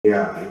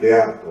ha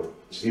ideato,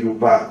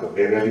 sviluppato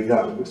e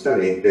realizzato questa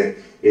lente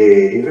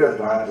in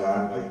realtà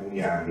da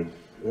alcuni anni.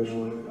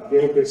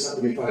 Abbiamo pensato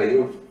di fare,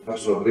 io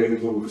faccio una breve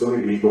introduzione,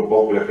 vi dico un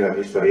po' quella che è la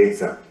mia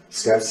esperienza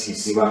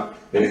scarsissima,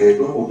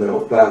 dovuta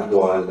non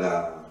tanto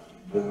alla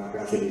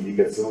mancanza di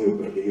indicazioni o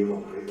perché io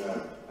non credo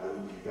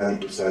all'utilità di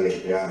questa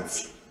lente,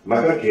 anzi, ma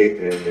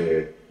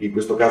perché in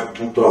questo caso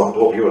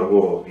purtroppo io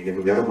lavoro in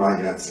Emilia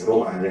Romagna, anzi in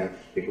Romagna,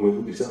 e come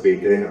tutti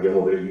sapete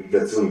abbiamo delle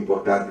limitazioni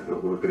importanti per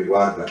quello che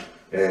riguarda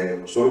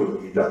non solo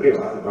l'attività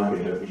privata ma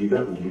anche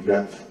l'attività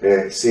pubblica.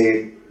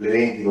 Se le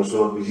lenti non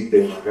sono acquisite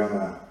in una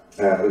camera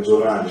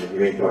regionale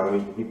diventa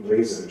veramente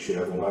un'impresa riuscire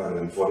a comprare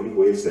al di fuori di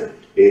queste,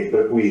 e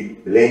per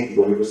cui lenti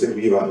come queste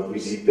qui vanno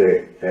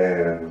acquisite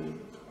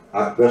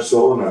a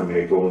persona,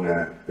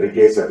 con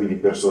richiesta quindi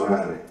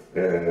personale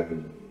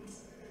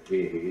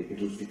e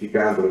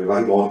giustificando le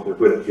varie modi, per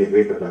cui alla fine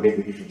diventa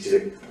talmente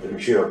difficile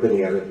riuscire a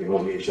ottenerle che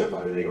non riesce a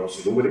fare dei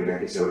grossi numeri,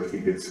 neanche se avresti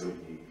intenzione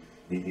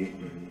di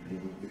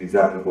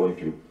utilizzarne un po' di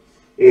più.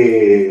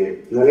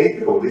 E la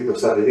lente, come ho detto, è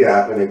stata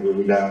ideata nel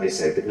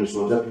 2007, quindi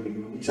sono già più di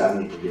 15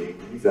 anni che viene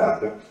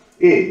utilizzata,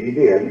 e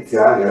l'idea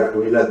iniziale era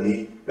quella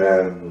di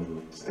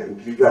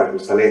utilizzare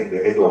questa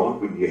lente add-on,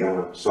 quindi è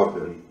una sorta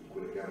di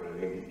quelle che erano le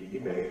lenti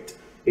piggyback,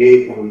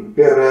 e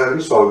per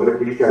risolvere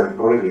quelli che erano i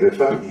problemi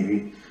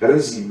refrattivi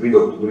residui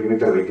dopo un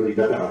intervento di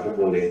cataratta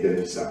con lente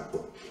nel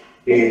sacco.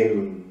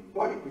 E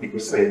poi quindi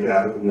questa lente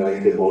era una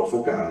lente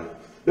monofocale.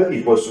 Da lì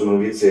poi sono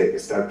invece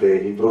state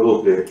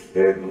introdotte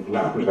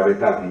un'ampia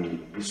varietà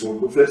di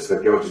Sulcoflex,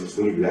 perché oggi è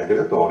disponibile anche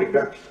la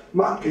torica,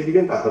 ma è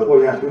diventata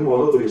poi anche un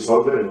modo per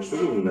risolvere non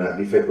solo un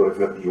difetto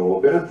refrattivo, ma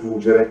per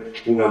aggiungere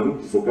una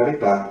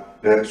multifocalità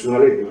su una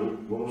lente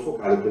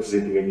monofocale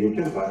precedentemente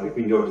impiantata, e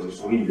quindi oggi è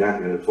disponibile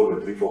anche nelle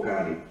forme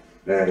trifocali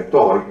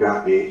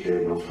torica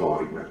e non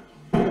torica.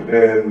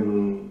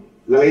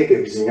 La lente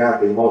è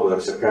disegnata in modo da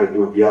cercare di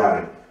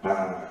ovviare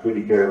a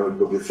quelli che erano i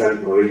potenziali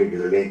problemi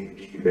delle lenti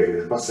piggyback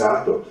del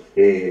passato,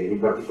 e in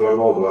particolar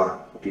modo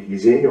il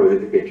disegno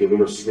vedete che è più o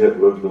meno simile a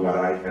quello di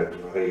una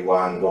Ray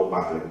One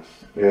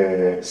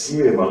normale,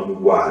 simile ma non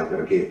uguale,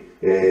 perché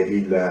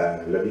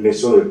la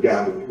dimensione del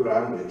piano è più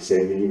grande, di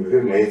 6 mm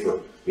e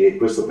mezzo, e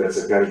questo per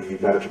cercare di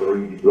evitare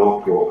problemi di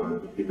blocco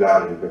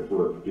pupillare, di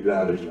apertura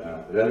pupillare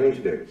della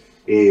lente,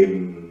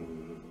 e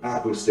ha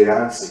queste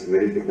anse che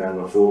vedete che hanno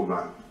una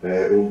forma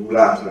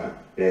ondulata,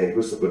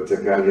 questo per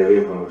cercare di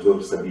avere una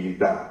maggiore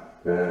stabilità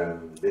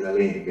della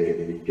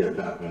lente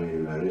impiantata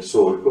nel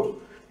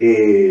solco,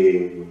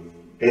 e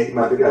è di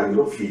materiale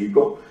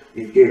idrofilico,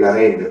 il che la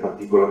rende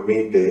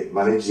particolarmente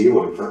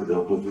maneggevole. Infatti da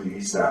un punto di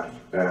vista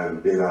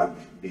della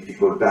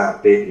difficoltà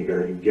tecnica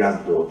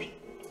dell'impianto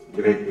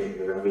direi che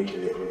è veramente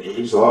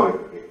irrisoria,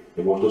 perché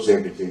è molto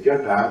semplice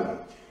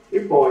impiantarla.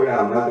 E poi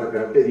ha un'altra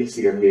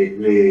caratteristica, che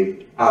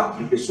le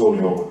appliche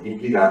sono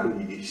inclinate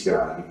di 10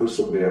 gradi,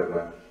 questo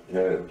per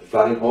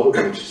fare in modo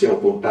che non ci sia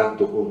un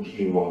contatto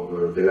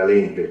continuo della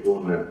lente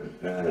con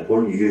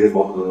l'iride, in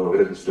modo da non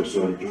avere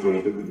distorsione di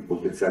pigmento e quindi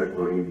potenziali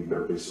problemi di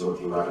ipertensione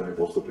oculare nel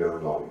post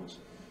operatorio.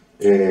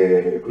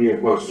 Qui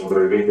ancora sono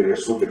brevemente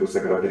riassunte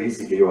queste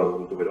caratteristiche, io vado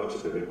molto veloce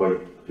perché poi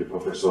il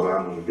professor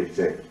Amon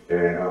invece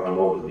avrà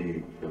modo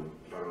di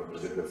fare una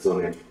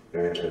presentazione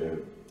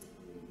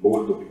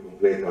molto più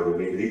completa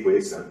ovviamente di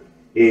questa.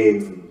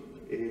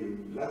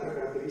 L'altra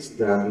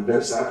caratteristica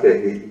interessante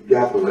è che il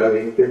piatto della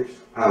lente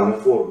ha una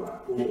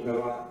forma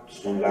concava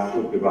sul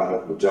lato che va ad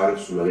appoggiare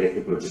sulla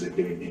lente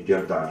precedentemente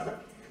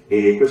impiantata,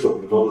 e questo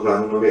in modo da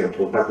non avere un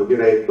contatto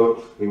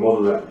diretto, in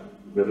modo da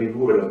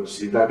ridurre la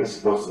possibilità che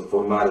si possa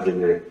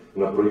formare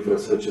una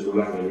proliferazione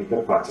cellulare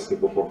nell'interfaccia, che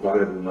può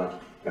portare ad una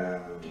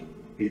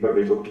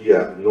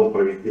ipermetropia non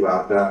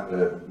preventivata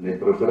nel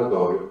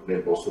preoperatorio,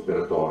 nel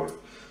post-operatorio.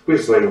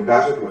 Questo è un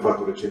caso che ho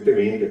fatto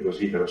recentemente,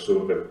 così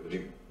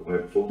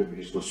come fonte di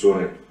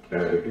discussione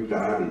più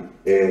tardi.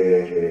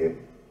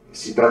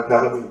 Si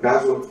trattava di un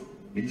caso,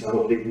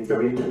 diciamo,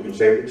 tecnicamente più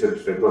semplice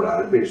rispetto ad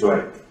altri,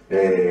 cioè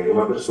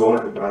una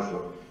persona che tra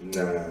l'altro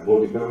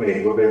molto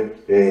ipermetrope,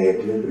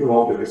 nel primo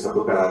occhio che è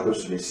stato calato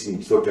sul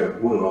sinistro, che ha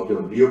pure un occhio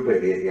miope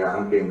e ha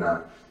anche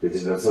una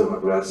degenerazione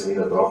maculare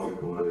semiatrofica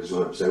con una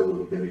lesione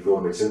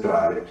pseudo-lutealiforme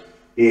centrale,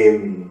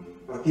 e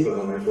partiva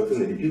da una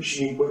inflazione di più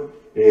 5.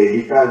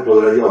 Il calcolo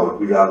dell'aiolo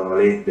qui dava una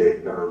lente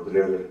per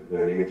ottenere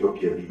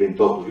l'emetropia di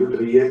 28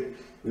 dioptrie.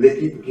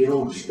 L'equipe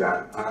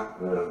chirurgica ha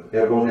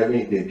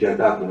erroneamente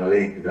impiantato una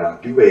lente da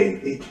più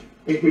 20,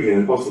 e quindi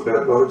nel post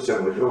operatorio ci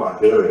siamo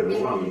ritrovati ad avere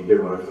nuovamente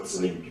una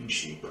rifrazione di più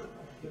 5.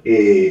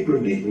 E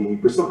quindi in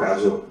questo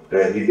caso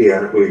l'idea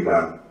era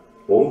quella,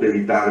 onde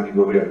evitare di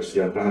dover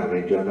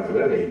impiantare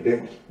la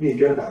lente, di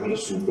impiantare una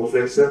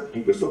Sulcoflex,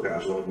 in questo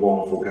caso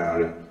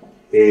monofocale.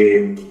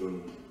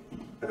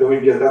 Abbiamo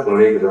impiantato una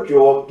lente da più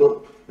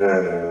 8,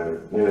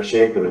 nella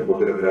scelta del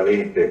potere della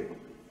lente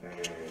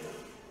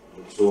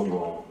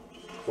sono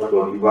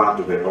stato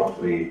arrivato dai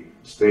nostri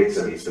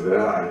specialist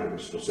dell'area, che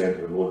sono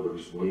sempre molto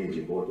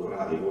disponibili, molto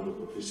bravi, molto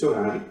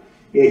professionali,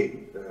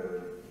 e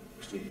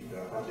la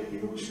parte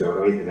chirurgica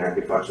veramente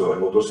neanche faccio, è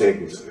molto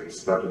semplice, perché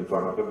si tratta di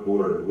fare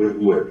un'apertura del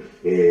 2-2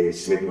 e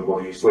si mette un po'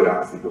 di disco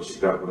elastico, si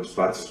calcola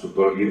spazio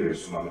sotto la linea,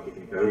 insomma, ma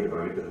tecnicamente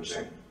veramente non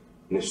c'è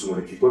nessuna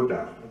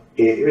difficoltà.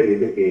 E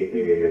vedete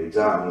che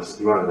già una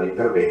settimana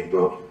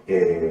dall'intervento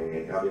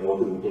abbiamo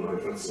ottenuto una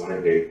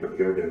refrazione che è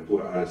praticamente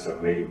naturale,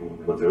 sarà meglio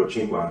con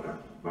 0,50,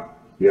 ma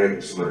direi che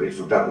insomma, il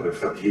risultato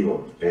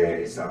refrattivo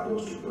è stato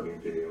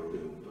assolutamente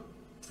ottenuto.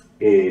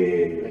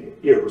 E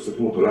io a questo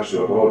punto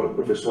lascio la parola al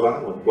professor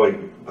Amon, poi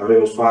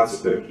avremo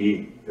spazio per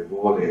chi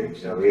vuole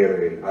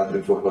avere altre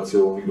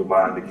informazioni,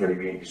 domande,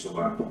 chiarimenti,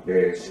 insomma,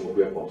 siamo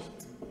qui apposta.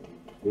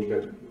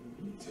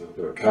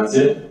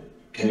 Grazie.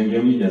 Can you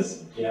hear me?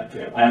 Yes. Yeah.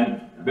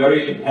 I'm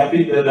very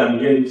happy that I'm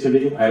here in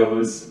Italy. I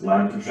always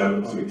like to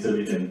travel to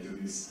Italy and to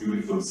these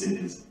beautiful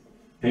cities.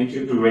 Thank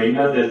you to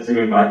Reina that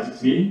you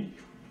invited me.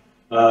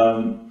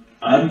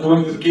 I'm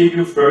going to give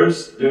you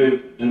first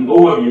an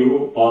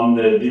overview on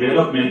the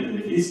development and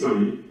the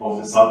history of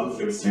the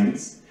Sulcoflex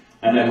lens,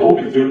 and I hope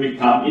it will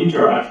become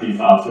interactive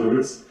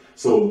afterwards,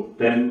 so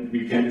then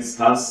we can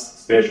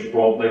discuss special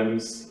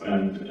problems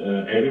and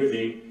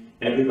everything.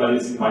 Everybody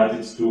is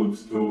invited to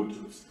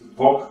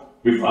talk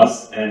with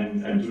us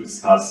and to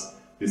discuss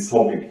this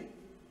topic.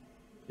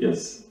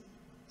 Yes.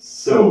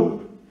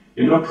 So,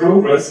 you know,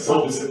 progress is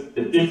always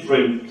a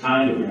different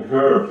kind of a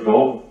curve. You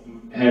all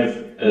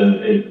have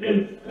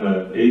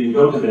you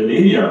don't have a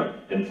linear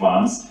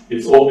advance.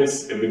 It's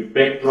always with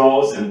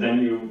backdraws and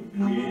then you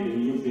create a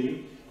new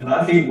thing. And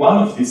I think one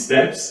of these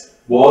steps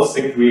was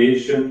the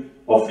creation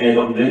of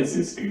add-on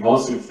lenses,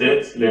 because with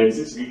that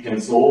lenses we can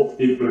solve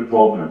different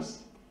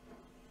problems.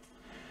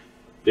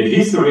 The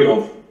history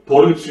of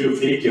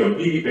polypseudophakia or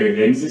piggyback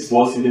lenses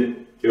was in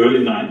the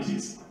early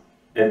 90s.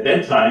 At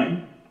that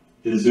time,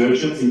 the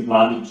surgeons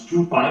implanted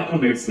 2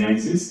 biconvex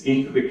lenses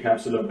into the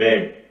capsular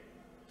bag.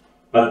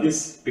 But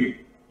this,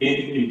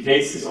 in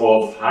cases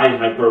of high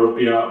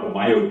hyperopia or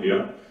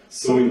myopia,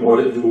 so in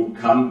order to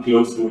come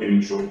close to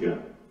ametropia.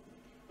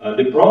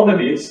 The problem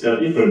is, there are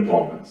different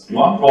problems.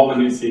 One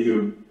problem is if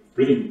you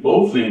bring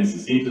both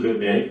lenses into the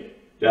bag,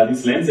 there are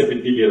these lens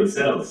epithelial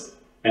cells,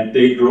 and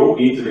they grow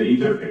into the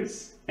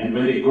interface. And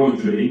when they go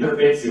into the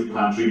interface, you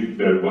can't treat it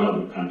very well,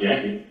 you can't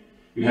get it.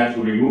 You have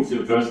to remove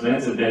the first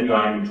lens and then you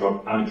are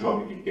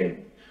ametropic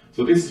again.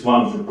 So this is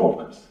one of the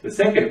problems. The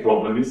second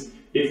problem is,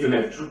 if you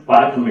have 2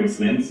 biconvex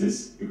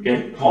lenses, you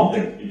get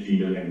contact between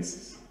the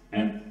lenses,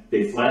 and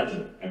they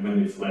flatten. And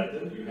when they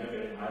flatten, you have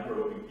a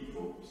hyperopic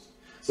defocus.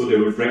 So the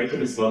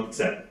refraction is not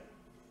exact.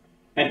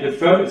 And the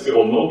third, as you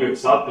all know,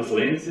 with Sulcoflex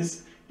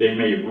lenses, they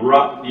may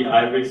rub the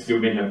iris, you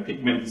may have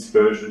pigment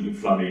dispersion,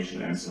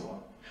 inflammation, and so on.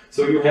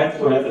 So you have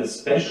to have a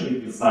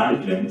specially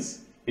designed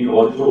lens in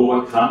order to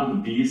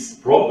overcome these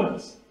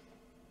problems.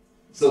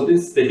 So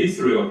this is the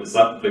history of the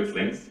Sulcoflex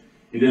lens.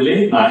 In the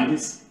late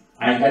 90s,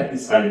 I had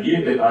this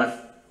idea that I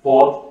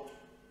thought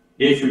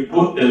if you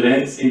put the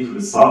lens into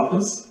the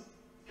sulcus,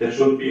 there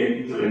should be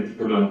an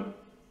interlenticular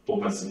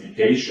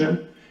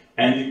opacification,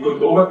 and you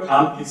could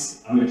overcome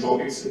these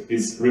ametropic,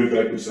 these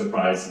refractive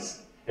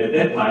surprises. At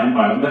that time,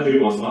 biometry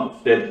was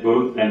not that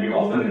good, and we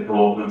often had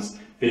problems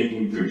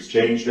thinking to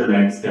exchange the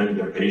lens, telling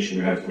the patient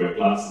you have to wear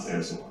glasses,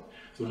 and so on.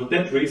 So for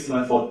that reason,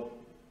 I thought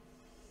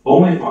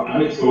only for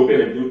ametropia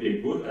it would be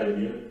a good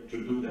idea to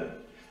do that.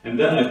 And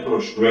then I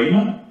approached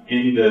Rainer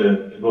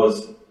it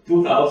was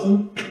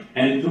 2000,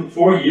 and it took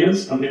 4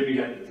 years until we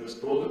had the first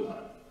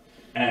prototype.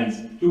 And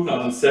in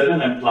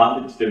 2007, I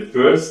implanted the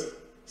first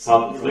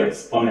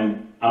Sulcoflex on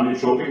an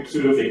ametropic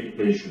pseudophakic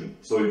patient,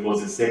 so it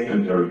was a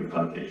secondary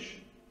implantation.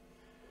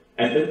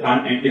 At that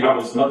time, MDR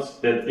was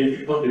not that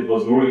difficult; it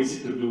was more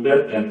easy to do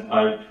that.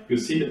 And you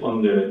see it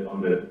on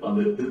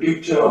the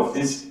picture of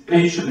this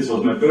patient. This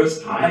was my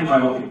first high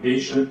myopic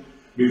patient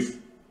with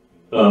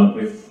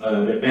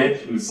a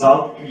bad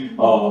result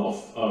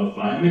of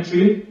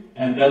biometry,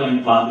 and then I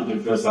implanted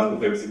the first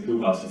Sulcoflex in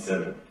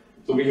 2007.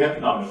 So we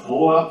have now a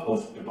follow-up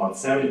of about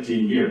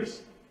 17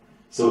 years.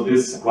 So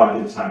this is quite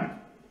a time.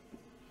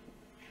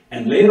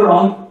 And later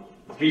on,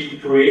 we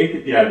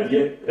created the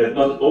idea that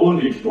not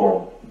only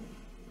for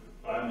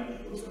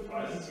biometrical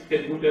surprises we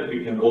can do that,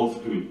 we can also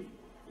do it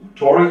in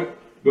toric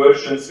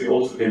versions, we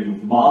also can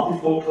do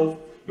multifocal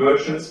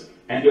versions,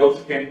 and we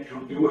also can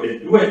do a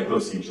DUET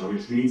procedure,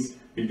 which means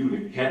we do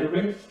the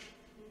cataract,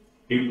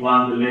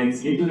 implant the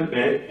lens into the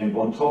bag, and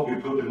on top we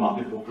put the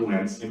multifocal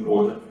lens in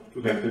order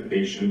to have the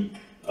patient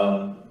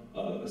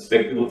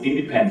spectacles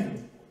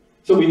independent.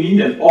 So we need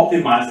an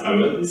optimized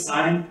IOL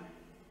design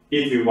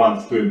if we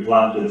want to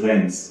implant the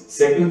lens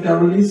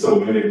secondarily, so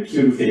when the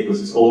pseudophagus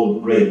is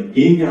already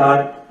in the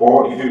eye,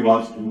 or if we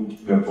want to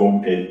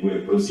perform a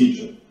DUET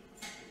procedure.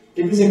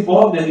 It is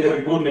important that you have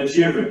a good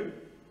material.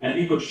 And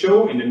we could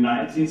show in the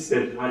 90s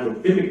that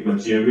hydrophilic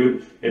material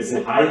has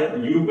a higher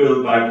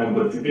UVL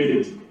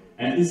biocompatibility.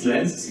 And this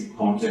lens is in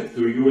contact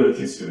to UVL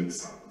tissue in the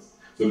sulcus,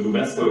 so to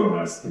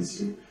vascularized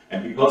tissue.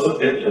 And because of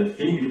that, I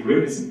think it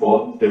really is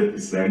important that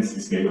this lens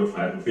is made of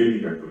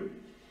hydrophilic acrylic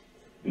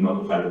and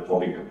not of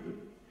hydrophobic acrylic.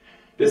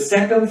 The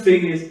second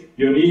thing is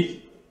you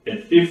need a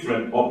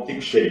different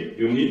optic shape.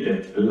 You need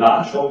a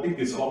large optic.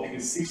 This optic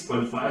is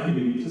 6.5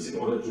 millimeters in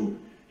order to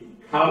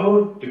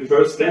cover the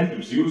first lens,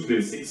 which is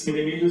usually 6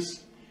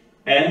 millimeters.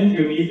 And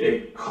you need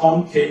a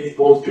concave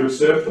posterior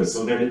surface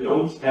so that you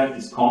don't have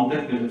this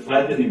contact and the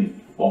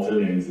flattening of the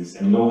lenses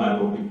and no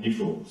hyperopic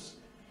defaults.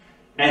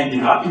 And the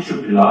haptic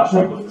should be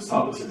larger because the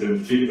sample is at a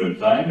different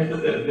diameter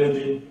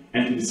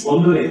and it is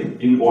ondulated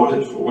in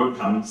order to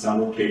overcome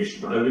some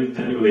rotation. But I will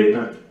tell you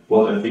later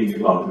what I think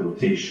about the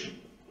rotation.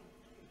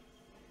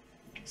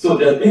 So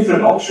there are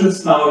different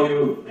options now.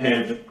 You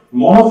have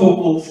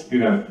monofocals,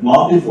 you have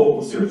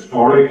multifocals, you have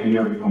toric, and you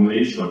have a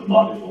combination of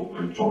multifocal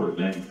and toric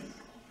lenses.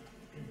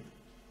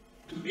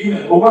 To give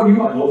an overview,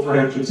 I also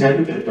have to tell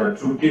you that there are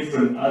two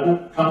different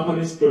other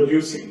companies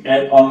producing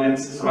add-on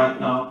lenses right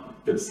now.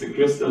 That's the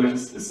crystal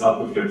lens, the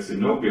Sulcoflex,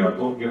 we are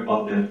talking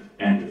about that,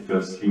 and the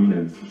first Q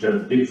lens, which have a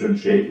different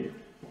shape,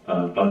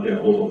 but they're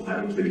all of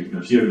hydrophilic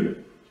material.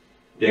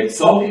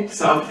 Some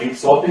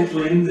exotic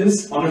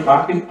lenses on the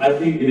market, I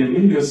think in the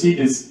middle you see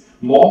this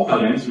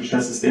Morka lens, which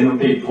has a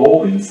stenotape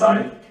hole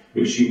inside,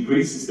 which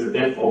increases the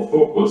depth of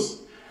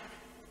focus.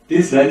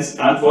 This lens,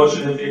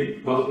 unfortunately,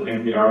 because of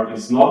MDR,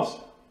 is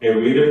not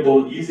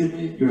available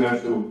easily. You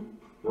have to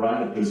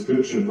write a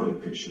prescription for the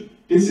patient.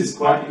 This is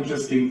quite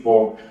interesting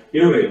for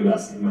irregular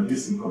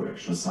astigmatism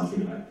correction or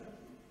something like that.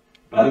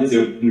 But it's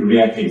a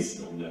rare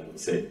case, I would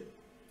say.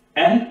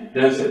 And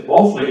there's an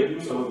off-label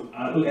use of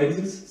other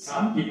lenses.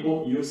 Some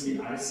people use the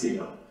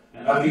ICL.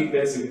 And I think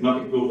that's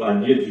not a good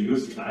idea to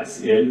use the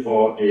ICL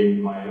for a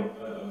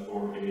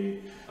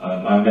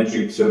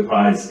biometric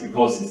surprise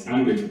because it's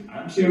angled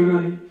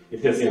anteriorly.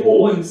 It has a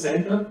hole in the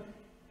center.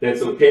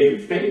 That's okay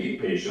with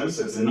phakic patients.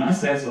 It's a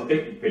nice lens for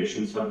phakic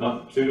patients, but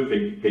not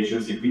pseudophakic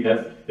patients if we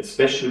have a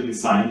specially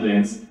designed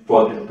lens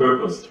for that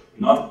purpose,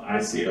 not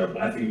ICL.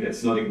 I think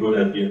that's not a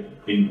good idea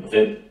in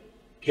that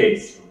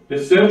case.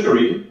 The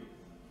surgery,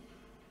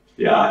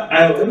 the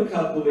IOL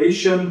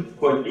calculation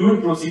for a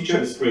DUET procedure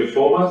is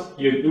straightforward.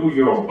 You do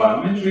your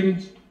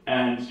biometry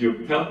and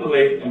you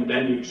calculate, and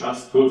then you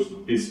just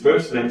put this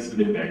first lens in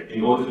the back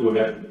in order to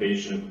have the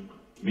patient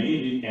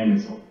mainly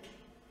ametropic.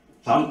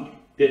 Some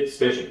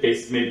special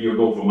cases, maybe you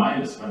go for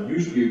minus, but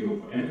usually you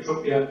go for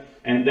ametropia,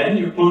 and then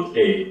you put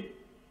a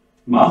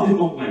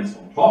multifocal lens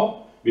on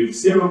top with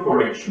zero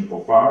correction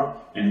for far,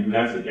 and you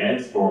have the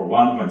ads for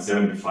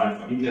 1.75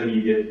 for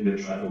intermediate in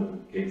the trifocal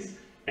case,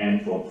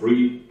 and for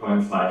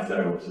 3.5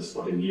 diopters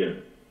for the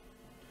near.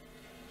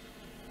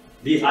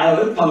 The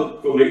IOL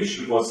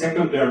calculation for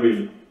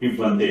secondary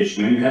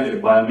implantation, when you have a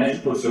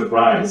biometrical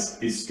surprise,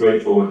 is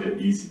straightforward and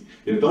easy.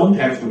 You don't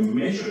have to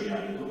measure the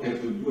eye, you don't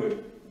have to do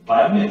a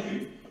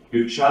biometry.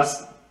 You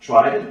just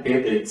try to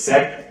get the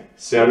exact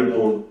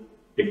spherical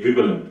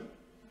equivalent.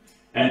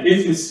 And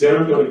if this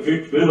spherical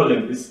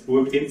equivalent is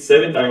within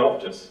 7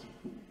 diopters,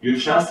 you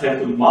just have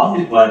to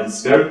multiply the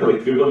spherical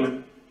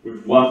equivalent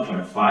with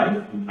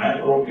 1.5 in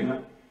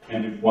hyperopia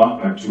and with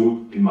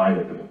 1.2 in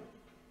myopia.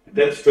 And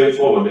that's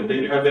straightforward. And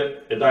then you have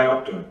a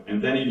diopter.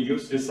 And then you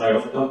use this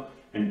diopter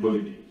and put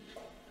it in.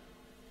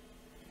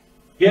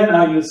 Here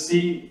now you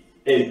see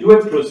a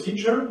DUET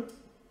procedure.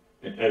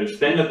 A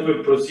standard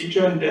DUET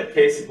procedure. In that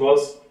case, it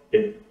was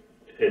a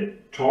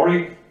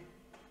toric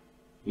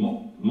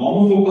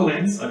monofocal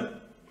lens I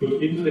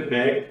put into the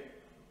bag.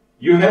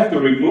 You have to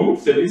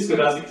remove the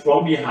viscoelastic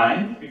from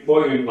behind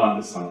before you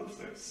implant the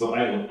Sulcoflex. So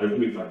I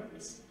do it like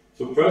this.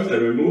 So first I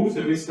remove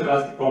the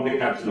viscoelastic from the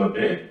capsular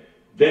bag.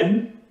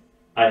 Then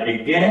I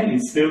again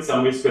instill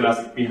some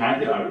viscoelastic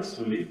behind the iris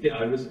to lift the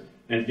iris.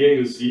 And here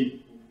you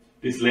see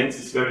this lens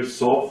is very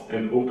soft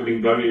and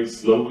opening very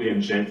slowly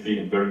and gently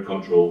and very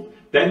controlled.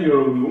 Then you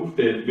remove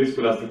the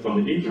viscoelastic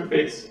from the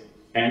interface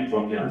and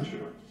from the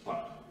anterior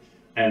part.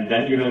 And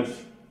then you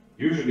have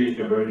usually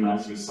a very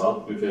nice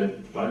result with a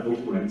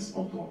trifocal lens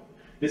on top.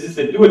 This is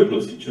the DUET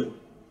procedure.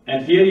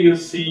 And here you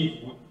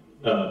see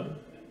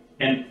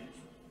an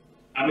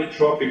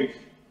ametropic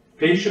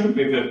patient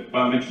with a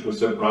biometrical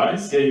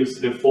surprise. Here you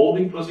see the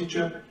folding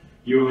procedure.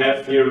 You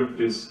have here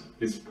this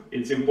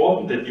it's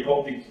important that the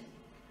optic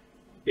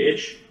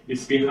edge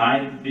is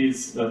behind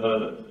these,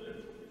 the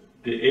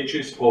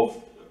edges of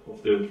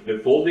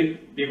the folding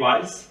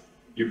device.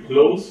 You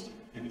close,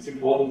 and it's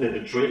important that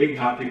the trailing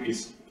haptic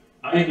is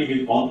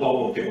ideally on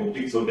top of the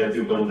optic so that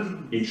you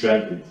don't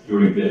interact it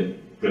during the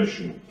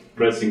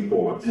pressing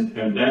forward.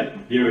 And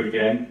then here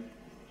again,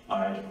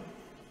 I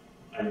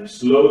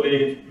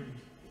slowly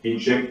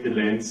inject the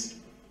lens,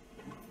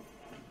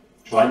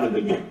 try that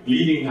the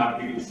bleeding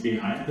haptic is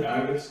behind the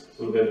iris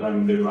so that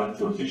I'm in the right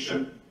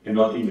position and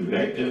not in the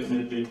back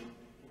definitely.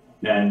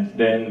 And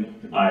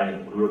then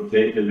I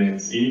rotate the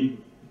lens in.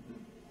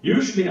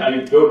 Usually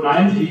I go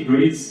 90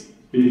 degrees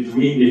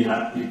between the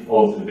haptic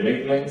of the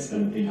back lens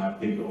and the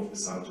haptic of the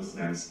Sulcoflex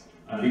lens.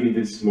 I think it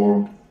is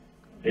more,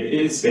 it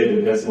is better,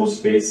 it has more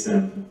space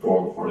than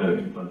for the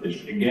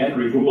implantation. Again,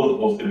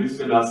 removal of the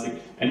viscoelastic,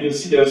 and you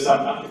see there's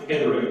some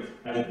cataract,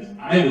 and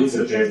I would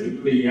suggest to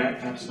do the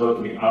YAG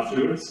capsulotomy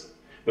afterwards,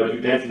 but you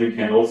definitely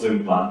can also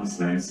implant this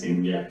lens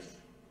in YAG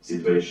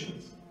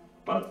situations.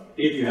 But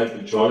if you have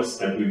the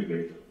choice, I do it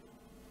later.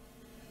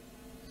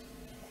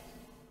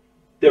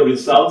 the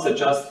results are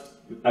just,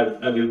 I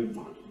will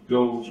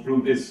go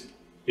through this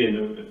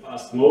in a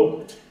fast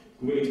mode.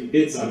 We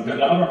did some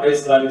cadaver eye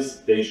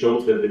studies. They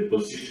showed that the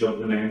position of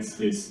the lens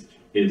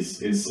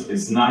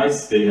is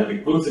nice. They have a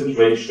good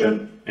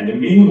centration and a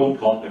minimal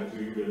contact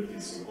to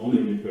is only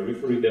in the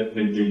periphery,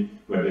 definitely,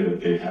 where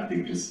the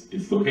haptic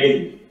is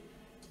located.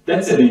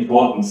 That's an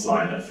important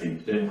slide, I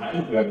think. The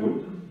Heidelberg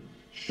group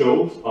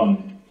showed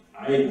on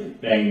eye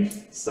bank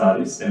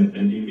studies and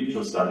in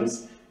vitro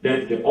studies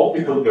that the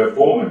optical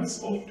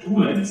performance of two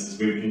lenses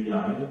within the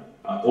eye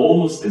are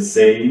almost the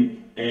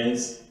same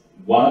as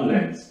one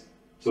lens.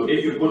 So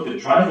if you put the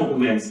trifocal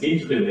lens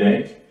into the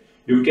bag,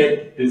 you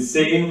get the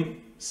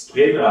same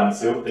stray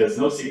ratio. There's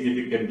no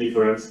significant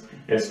difference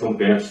as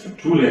compared to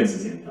two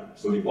lenses in the eye.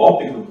 So the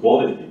optical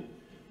quality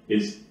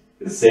is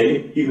the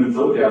same, even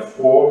though there are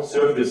four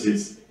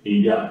surfaces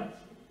in the eye.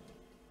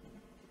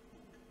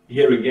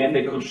 Here again,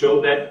 they could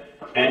show that,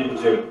 and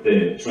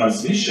the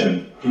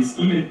transmission is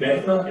even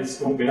better as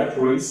compared,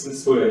 for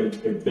instance, to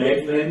a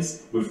bag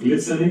lens with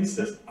glistenings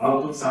that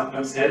Alcon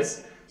sometimes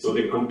has. So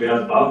they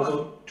compared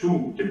Alcon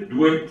to the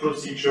DUET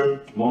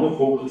procedure,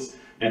 monofocals,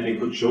 and they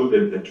could show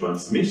that the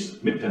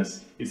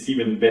transmittance is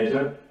even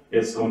better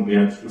as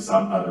compared to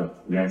some other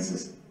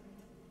lenses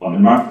on the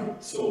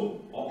market. So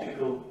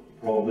optical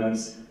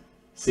problems,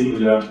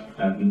 similar,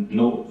 and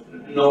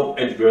no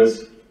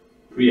adverse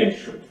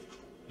reaction.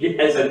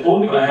 As I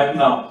told you, I have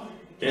now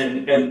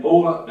a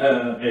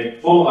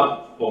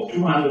follow-up for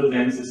 200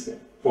 lenses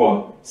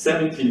for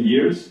 17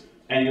 years.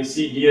 And you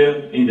see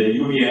here in the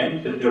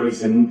UVM that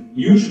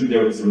usually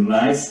there is a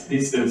nice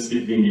distance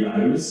between the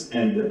iris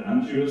and the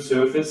anterior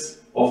surface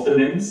of the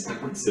lens.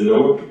 It's the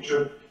lower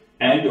picture.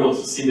 And you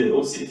also see the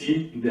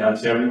OCT in the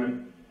anterior,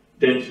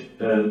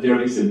 that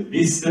there is a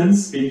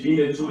distance between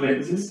the two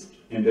lenses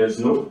and there's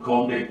no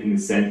contact in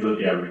the central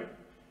area.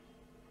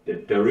 The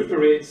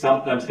periphery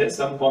sometimes has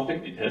some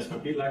contact, it has to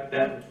be like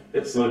that.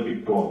 That's not a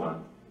big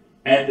problem.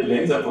 And the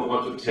lens, I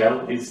forgot to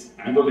tell, is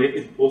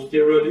angulated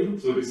posteriorly,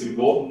 so it's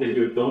important that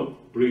you don't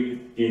bring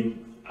it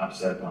in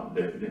upside down,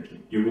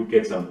 definitely. You will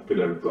get some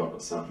pillary drop or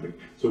something.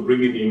 So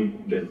bring it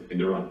in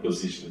the right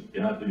position.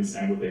 Yeah, it is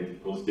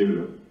angulated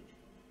posteriorly.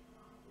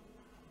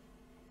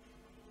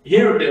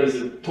 Here there is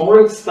a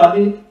toric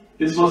study.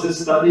 This was a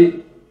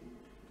study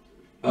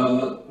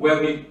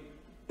where we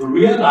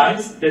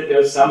realized that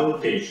there's some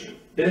rotation.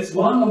 That's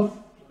one of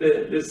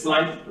the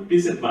slight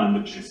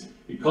disadvantages.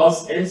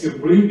 Because as you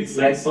bring this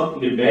lens not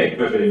in the bag,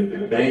 where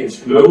the bag is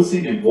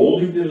closing and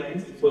holding the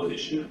lens in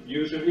position,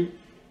 usually,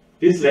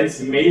 this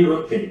lens may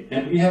rotate.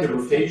 And we have a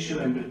rotation,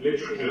 and the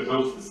literature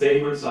shows the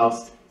same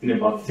results in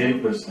about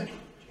 10%.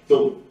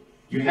 So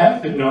you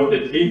have to know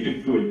that if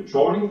you do a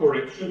toric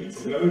correction,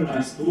 it's a very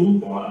nice tool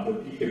for either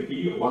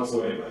Peer2Peer or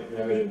whatsoever. If you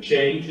have a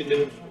change in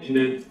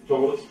the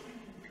torus,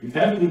 you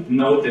have to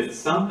know that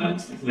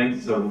sometimes these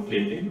lenses are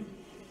rotating.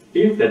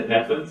 If that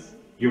happens,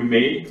 you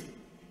may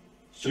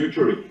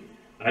suture it.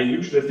 I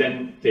usually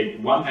then take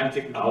one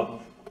haptic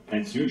out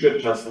and suture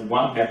just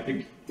one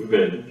haptic with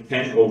a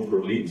 10-0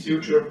 Berlin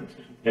suture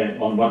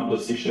on one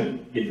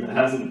position. It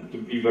hasn't to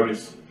be very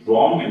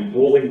strong and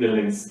holding the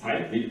lens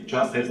tightly. It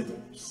just has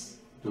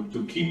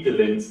to keep the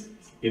lens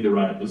in the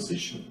right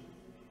position.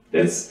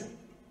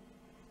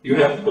 You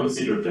have to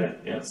consider that.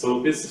 Yeah?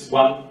 So this is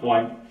one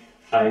point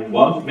I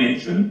want to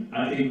mention.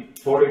 I think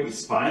toric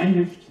is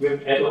fine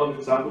with add-on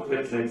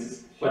Sulcoflex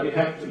lenses, but you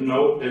have to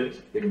know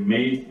that they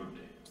may rotate.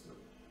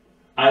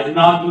 I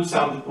now do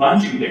some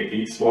plunging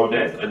techniques for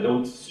that. I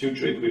don't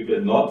suture it with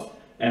a knot,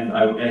 and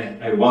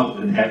I want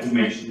and have to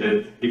mention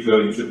that if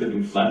you're interested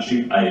in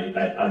flanging, I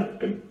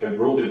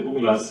wrote a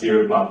book last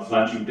year about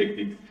flanging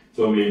technique.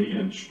 So maybe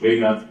in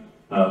Springer,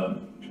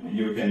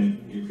 you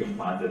can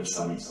find that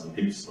some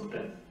tips for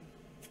that.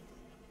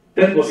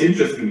 That was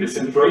interesting. The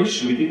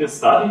centration. We did a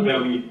study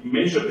where we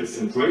measured the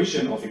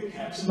centration of a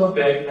capsular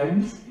bag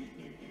lens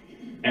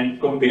and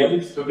compared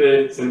it to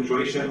the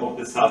centration of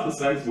the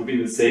sulcus lens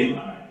within the same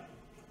eye.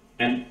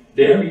 And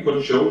there we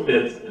could show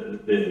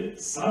that the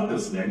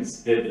sulcus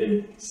lens had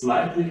a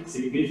slightly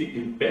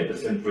significant better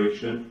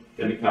centration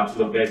than the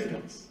capsular bag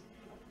lens.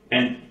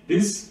 And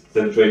this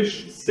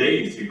centration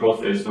stays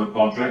because there is no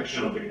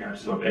contraction of the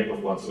capsular bag or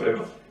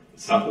whatsoever. The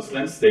sulcus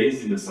lens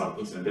stays in the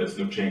sulcus and there's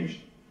no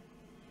change.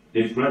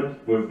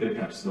 Different with the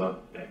capsular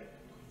bag.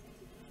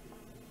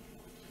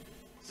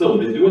 So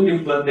the DUET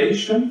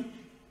implantation,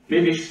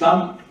 maybe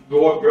some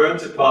more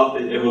words about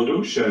the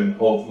evolution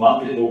of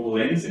multifocal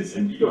lenses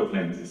and EDOF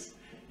lenses.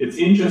 It's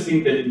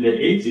interesting that in the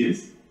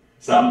 80s,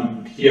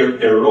 some here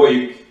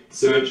heroic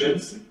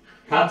surgeons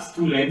cut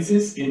two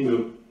lenses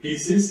into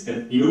pieces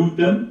and glued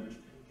them,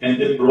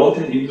 and they brought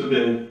it into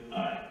the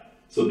eye.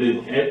 So they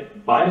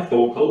had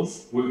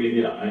bifocals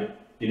within the eye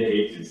in the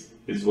 80s.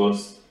 This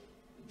was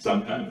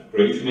some kind of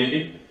crazy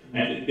maybe,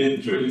 and it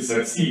didn't really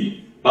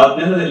succeed. But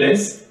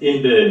nevertheless,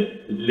 in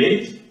the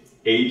late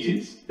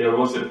 80s, there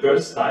was the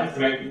first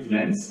diffractive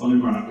lens on the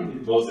market.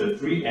 It was a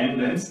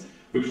 3M lens,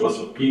 which was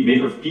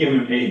made of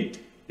PMMA.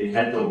 They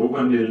had to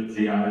open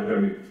the eye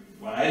very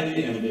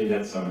widely, and they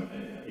had some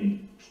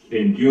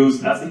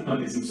induce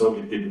astigmatism, so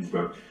it didn't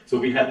work. So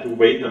we had to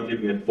wait until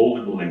we had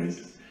foldable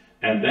lenses.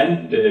 And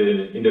then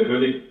in the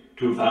early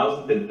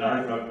 2000s, the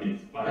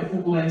direct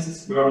bifocal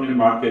lenses were on the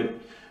market,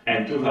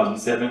 and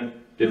 2007,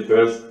 the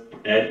first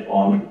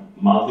add-on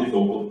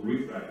multifocal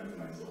refractive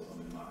lens was on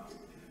the market.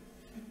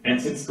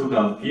 And since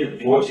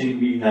 2014,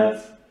 we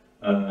have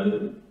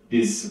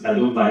this, I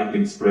don't like the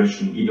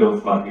expression either,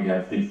 but we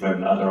have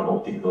different other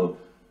optical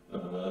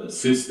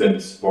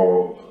systems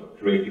for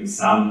creating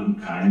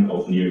some kind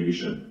of near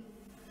vision.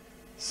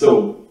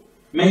 So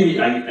maybe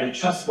I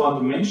just want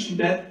to mention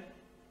that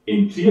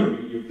in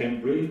theory you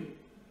can bring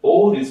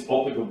all these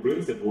optical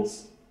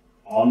principles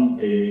on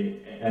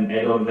an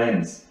add-on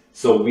lens.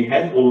 So we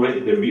had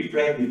already the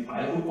refractive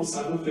bifocal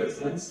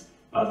Sulcoflex lens,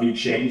 but we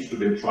changed to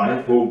the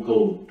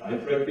trifocal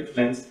diffractive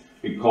lens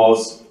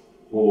because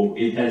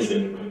it has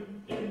a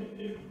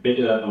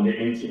better on the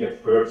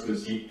NTF curves to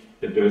see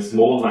that there is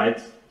more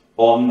light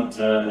on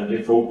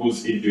the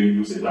focus if you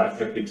use a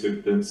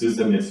diffractive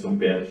system as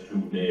compared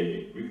to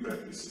the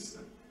refractive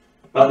system.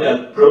 But there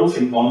are pros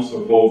and cons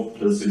for both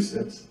the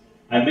systems.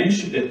 I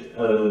mentioned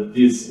that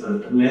this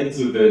lens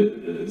with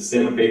the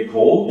stem-opaque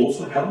hole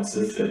also helps.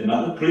 It's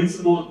another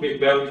principle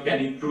where we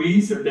can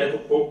increase the depth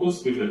of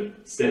focus with a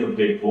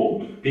stem-opaque hole,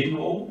 with a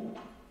pinhole.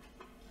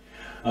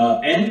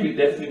 And we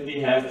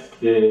definitely have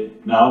the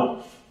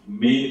now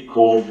mainly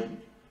called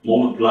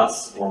mono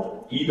plus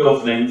or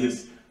EDOF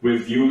lenses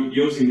with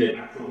using the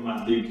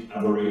achromatic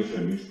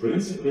aberration, which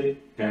principally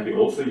can be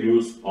also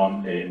used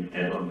on an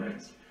add-on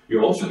lens.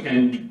 You also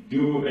can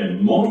do a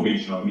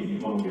monovision or mini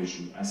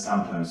monovision, I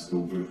sometimes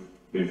do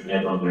with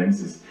add-on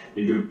lenses.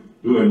 If you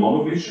do a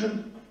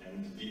monovision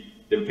and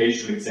the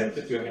patient accepts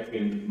it, you're happy,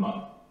 and if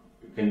not,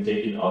 you can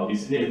take it out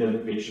easily, and then the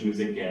patient is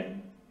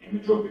again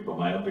ametropic or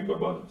myopic or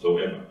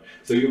whatsoever.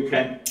 So you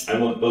can, I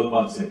don't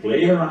want to say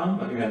play around,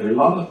 but you have a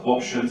lot of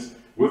options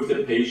with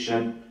the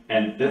patient,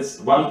 and that's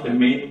one of the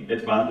main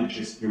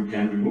advantages. You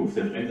can remove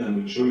that lens, and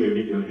I will show you a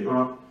video later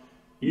on.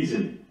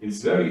 Easily.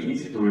 It's very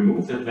easy to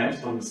remove that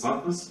lens from the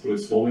surface through a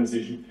small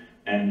incision,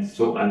 and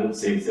so I would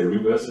say it's a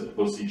reversible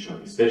procedure,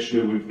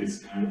 especially with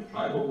this kind of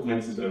trifocal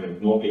lenses where we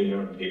have no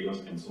glare and halos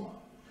and so on.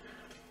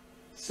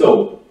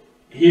 So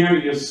here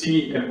you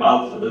see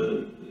about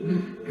the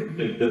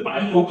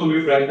bifocal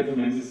refractive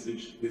lenses,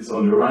 which is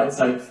on the right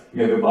side.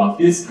 You have about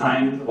this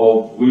kind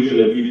of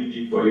visual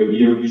ability for your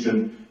near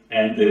vision,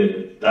 and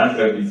the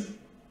diffractive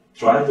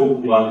trifocal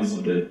one is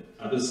on the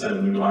other side,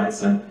 on the right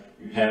side.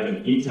 You have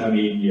an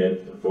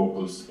intermediate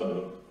focus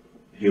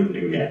here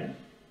again.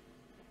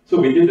 So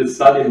we did a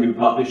study and we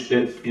published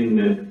it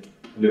in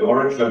the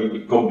orange, where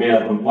we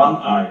compared on one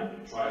eye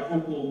the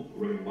trifocal,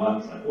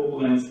 one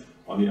trifocal lens,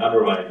 on the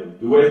other eye the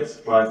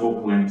DUET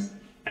trifocal lens,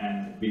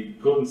 and we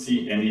couldn't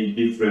see any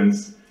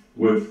difference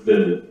with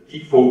the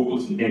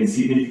defocus, any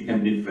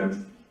significant difference,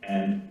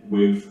 and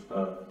with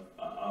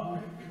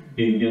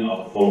in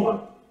our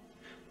follow-up.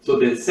 So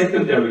the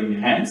secondary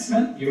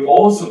enhancement, you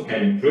also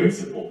can in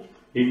principle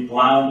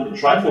implant a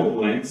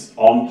trifocal lens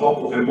on top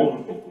of a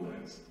monofocal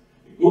lens.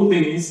 The good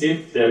thing is,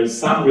 if there is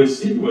some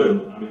residual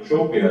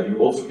ametropia, you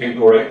also can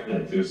correct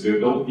that. So you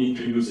don't need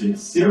to use a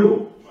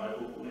 0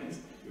 trifocal lens.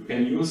 You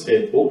can use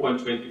a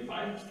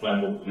 0.25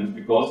 trifocal lens,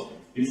 because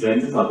these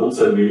lenses are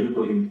also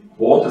available in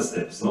quarter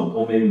steps, not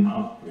only in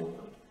half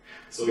quarter.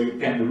 So you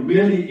can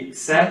really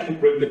exactly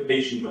bring the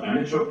patient to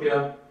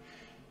ametropia,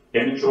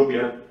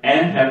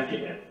 and have the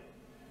end.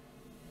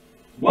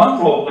 One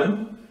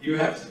problem you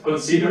have to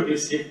consider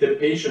is if the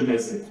patient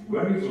has a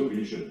very good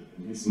vision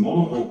and is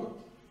monofocal.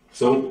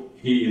 So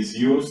he is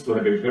used to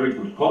have a very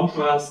good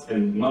contrast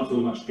and not so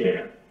much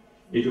glare.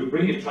 If you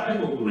bring a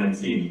trifocal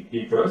lens in,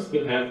 he first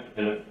will have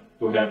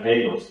to have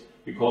halos,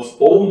 because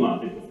all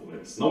multifocal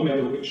lenses, no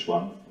matter which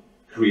one,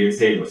 creates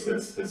halos.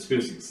 That's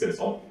physics, that's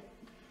optics.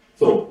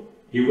 So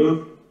he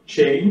will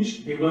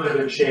change, he will have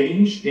a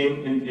change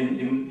in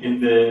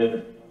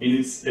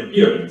its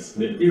appearance,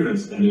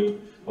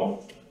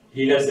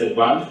 he has the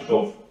advantage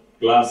of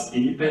glass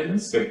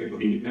independence, spectacle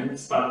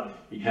independence, but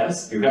you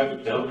have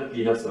to tell that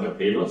he has to have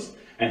halos,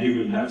 and he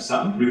will have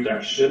some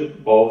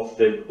reduction of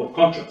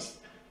contrast.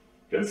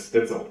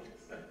 That's all.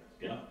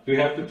 Yeah, you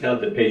have to tell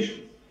the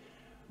patient.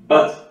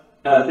 But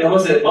there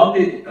was a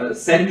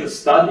multi-center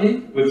study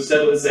with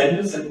several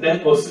centers, and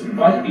that was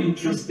quite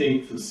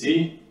interesting to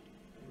see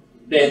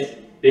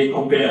that they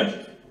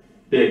compared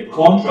the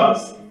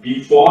contrast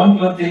before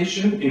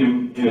implantation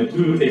in a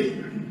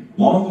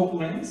monofocal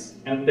lens,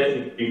 and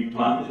then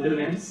implanted the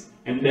lens,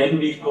 and then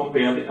we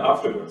compared it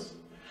afterwards.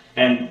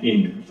 And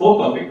in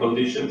photopic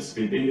conditions,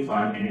 we didn't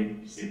find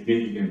any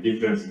significant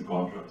difference in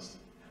contrast.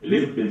 A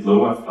little bit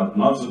lower, but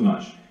not so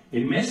much.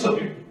 In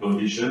mesopic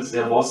conditions,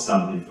 there was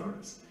some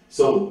difference.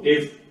 So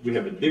if we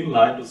have a dim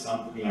light or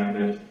something like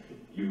that,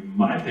 you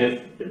might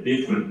have a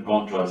different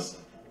contrast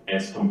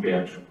as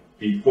compared to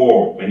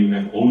before, when you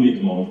have only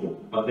a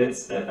monofocal. But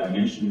that's, I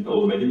mentioned it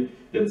already,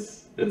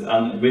 that's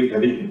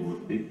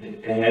unavoidable.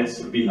 It has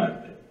to be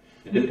like that.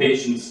 And the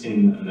patients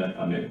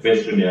on the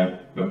questionnaire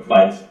were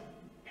quite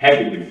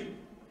happy with it.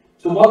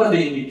 So what are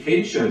the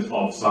indications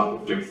of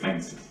Sulcoflex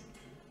lenses?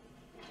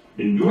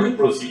 In DUET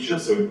procedure,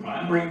 so in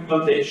primary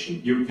implantation,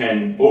 you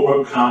can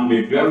overcome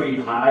with very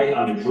high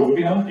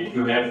ametropia. If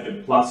you have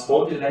a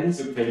 +40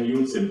 lens, you can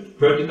use a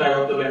 30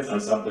 diopter lens. I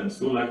sometimes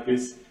do like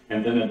this,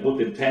 and then I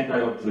put a 10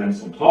 diopter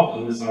lens on top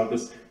on the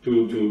surface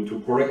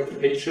to correct the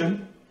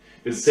patient.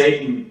 The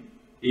same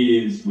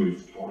is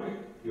with toric.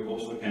 You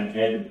also can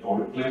add a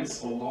toric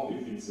lens on top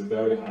if it's a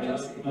very high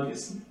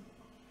astigmatism.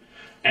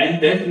 And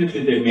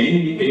definitely the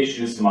main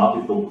indication is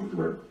multifocal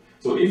work.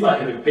 So if I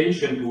have a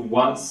patient who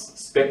wants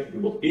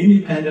spectacle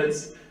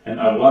independence and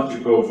I want to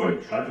go for a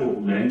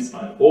trifocal lens,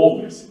 I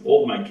always, in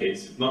all my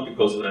cases, not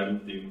because I'm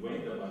doing well,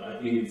 but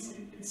I think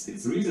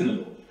it's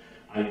reasonable.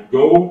 I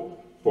go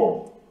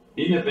for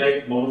in a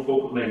bag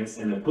monofocal lens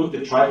and I put the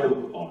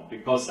trifocal on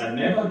because I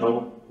never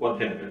know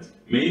what happens.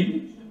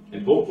 Maybe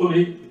and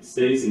hopefully it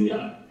stays in the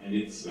eye. And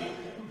it's,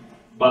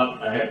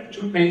 but I have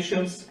 2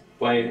 patients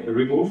where I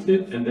removed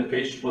it and the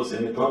patient was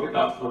anatropic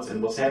afterwards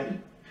and was happy.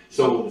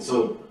 So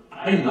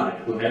I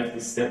like to have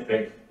this step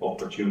back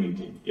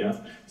opportunity. Yeah.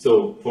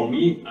 So for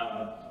me,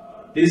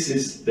 this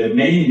is the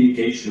main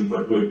indication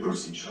for DUET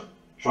procedure: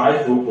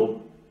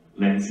 trifocal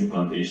lens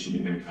implantation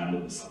in a kind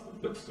of a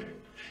Sulcoflex way.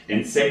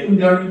 And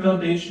secondary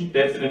implantation,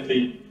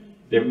 definitely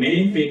the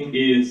main thing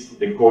is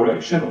the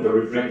correction of the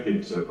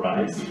refractive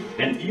surprise.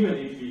 And even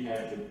if we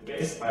have the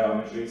best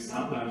biometry,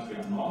 sometimes we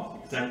are not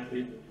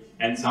exactly,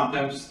 and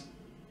sometimes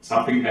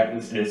something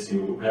happens as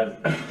you have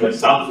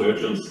some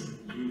surgeons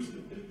use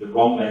the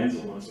wrong lens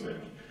or whatsoever,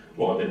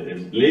 or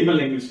the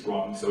labeling is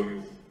wrong, so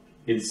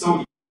it's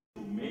so easy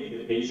to make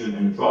the patient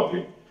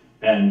anatropic.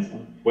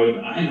 And when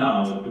I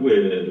now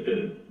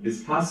do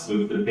discuss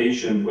with the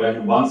patient where he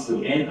wants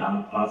to end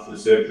up after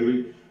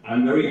surgery,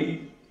 I'm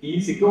very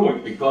easy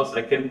going because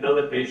I can tell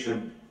the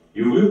patient,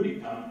 you will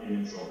become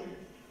anatropic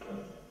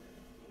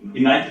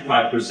in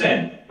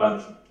 95%,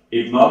 but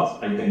if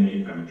not, I can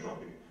make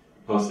anatropic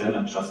because then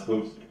I just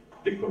put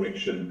the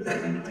correction.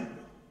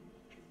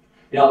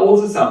 There are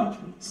also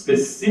some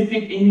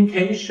specific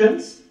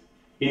indications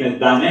in a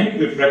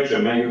dynamic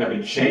refraction where you have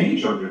a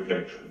change of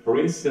refraction. For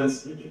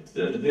instance,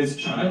 this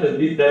child that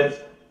did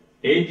that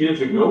 8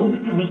 years ago,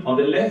 on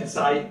the left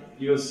side,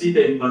 you see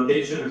the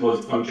implantation. It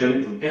was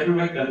congenital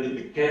cataract. I did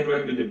the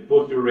cataract with the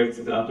posterior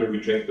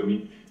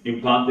anti-retractomy,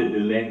 implanted the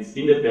lens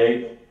in the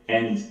bag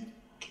and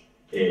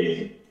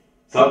a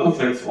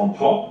Sulcoflex on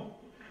top.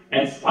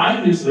 And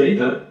 5 years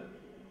later,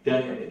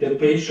 the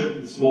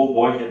patient, the small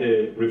boy, had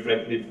a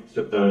refractive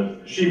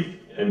shift,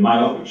 a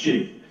myopic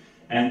shift.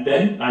 And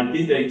then I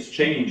did the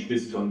exchange.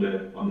 This is on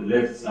the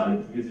left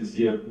side. This is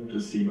here to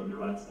see on the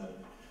right side.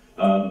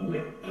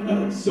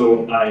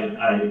 So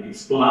I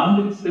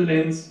explanted the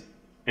lens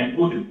and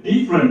put a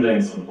different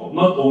lens on top.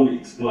 Not only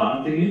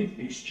explanting it,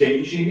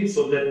 exchanging it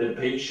so that the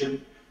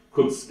patient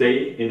could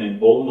stay in an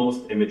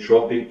almost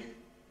ametropic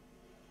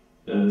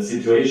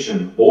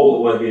situation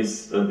all over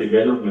his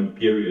development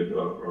period.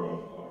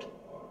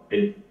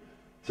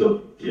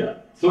 So yeah.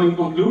 So in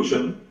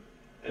conclusion,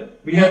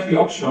 we have the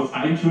option of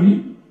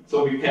fine-tuning.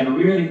 So we can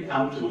really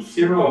come to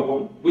zero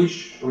about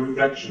which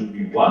refraction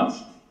we want.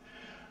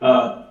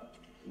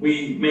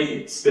 We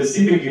may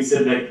specifically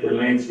select the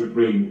lens we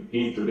bring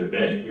into the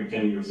bag. We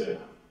can use a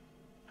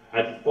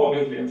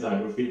hydrophobic lens, a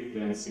hydrophilic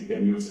lens, we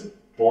can use a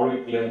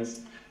toric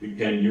lens, we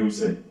can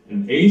use an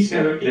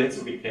aspheric lens,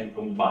 so we can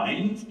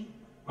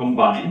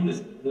combine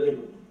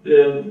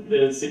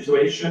the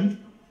situation.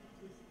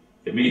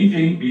 The main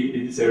thing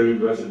is a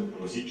reversible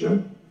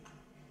procedure.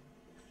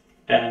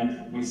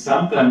 And we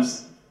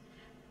sometimes,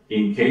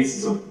 in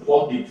cases of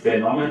photic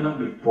phenomenon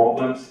with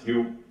problems,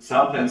 you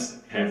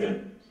sometimes have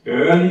an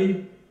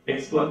early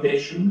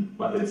explantation,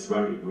 but it's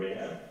very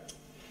rare.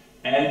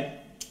 And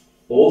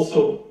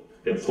also,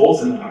 that's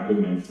also an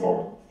argument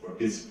for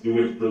this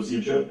DUET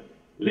procedure.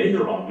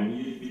 Later on, when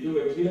we do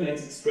a clear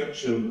lens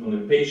extraction on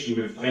a patient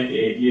with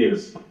 28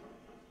 years,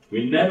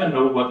 we never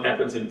know what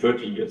happens in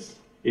 30 years.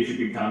 If it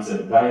becomes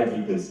a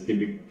diabetes, if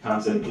it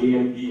becomes an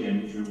AMD,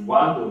 and if you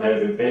want to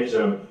have a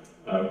better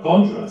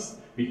contrast,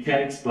 we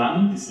can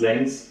explant this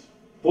lens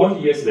 40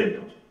 years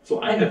later. So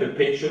I have a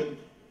patient,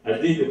 I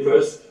did the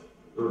first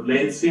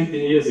lens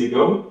 15 years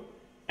ago,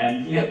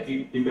 and he had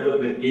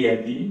developed an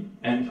AMD,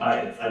 and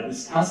I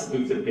discussed it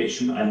with the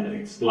patient and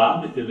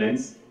explanted the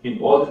lens in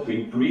order to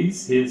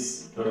increase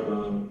his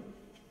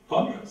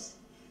contrast.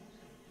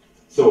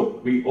 So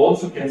we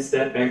also can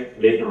step back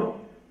later on.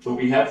 So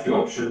we have the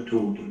option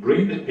to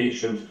bring the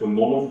patient to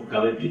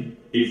monofocality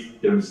if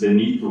there is a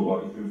need to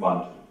or if we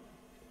want to.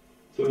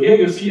 So here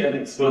you see an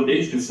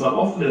explantation. It's not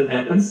often that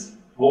happens,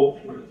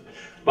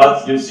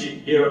 but you see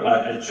here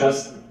I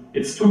just,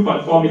 it's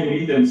 2.4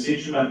 millimeter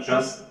incision. I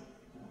just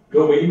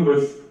go in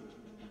with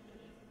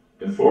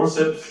a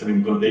forceps, an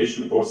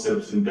implantation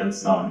forceps, and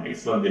that's now an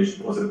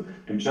explantation forceps,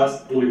 and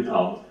just pull it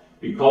out.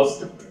 Because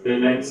the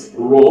lens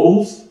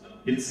rolls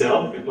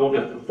itself, you don't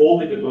have to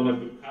fold it, you don't have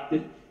to cut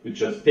it, you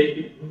just take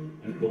it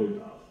and pull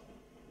it out.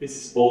 This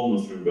is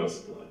almost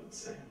reversible, I would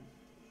say.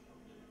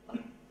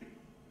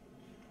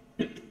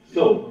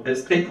 So,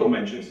 as take-home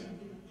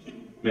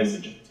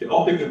message, the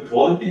optical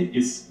quality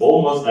is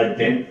almost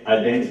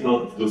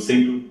identical to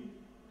single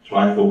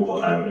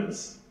trifocal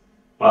areas,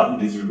 but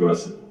it is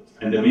reversible.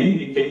 And the main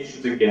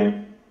indications,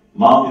 again,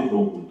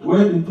 multifocal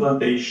DUET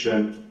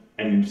implantation,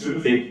 and in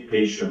pseudophakic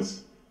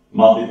patients,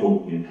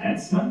 multifocal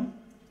enhancement,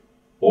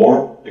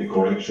 or the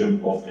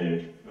correction of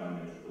a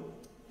biological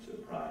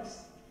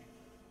surprise.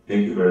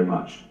 Thank you very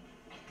much.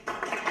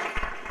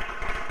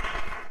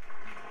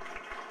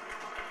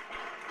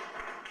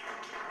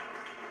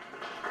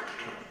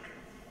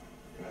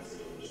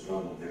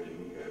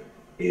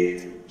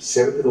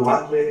 Se avete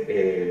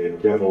domande,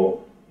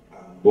 abbiamo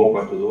un buon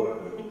quarto d'ora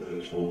per poter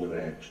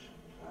rispondere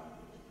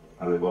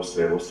alle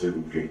vostre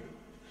dubbi.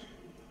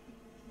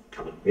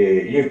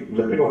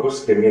 La prima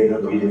cosa che mi è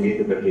dato in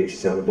mente, perché ci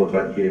siamo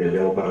incontrati ieri, ne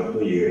abbiamo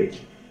parlato ieri,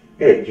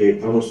 è che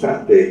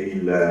nonostante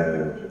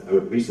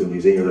avevo visto il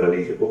disegno della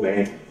lente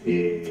com'è,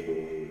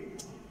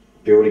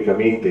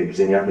 teoricamente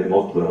disegnata in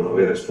modo da non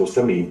avere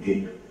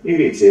spostamenti,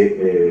 invece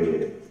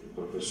il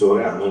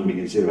professore Amon mi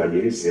diceva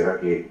ieri sera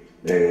che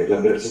la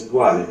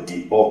percentuale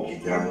di occhi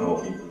che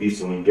hanno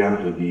visto un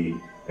impianto di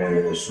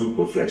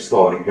Sulcoflex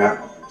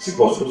storica si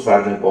può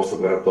spostare nel post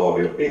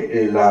operatorio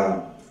e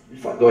il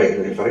fatto è che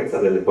a differenza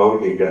delle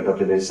toriche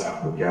impiantate nel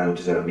sacco, che hanno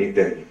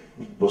generalmente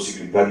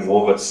possibilità di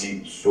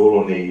muoversi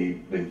solo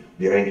nei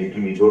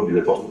primi giorni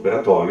del post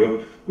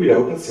operatorio, qui la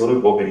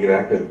rotazione può venire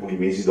anche alcuni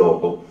mesi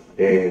dopo,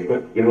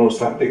 e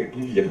nonostante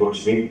tutti gli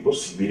accorgimenti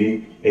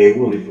possibili è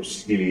uno dei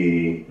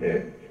possibili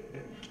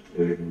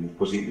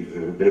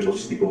delle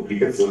possibili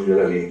complicazioni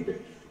della lente.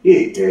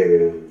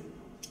 E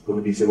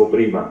come dicevo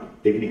prima,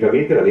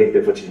 tecnicamente la lente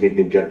è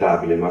facilmente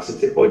impiantabile, ma se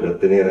c'è poi da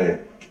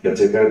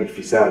cercare di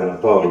fissare una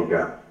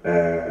torica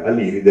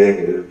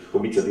all'iride,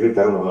 comincia a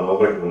diventare una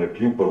manovra che non è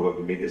più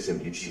probabilmente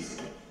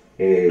semplicissima.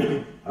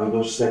 I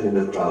was saying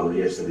that rather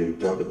yesterday we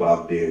talked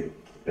about the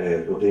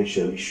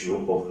potential issue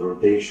of the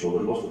rotation,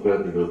 the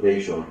post-operative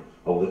rotation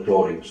of the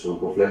toric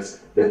Sulcoflex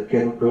that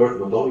can occur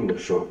not only in the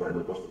short time,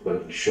 the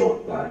post-operative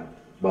short time,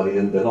 but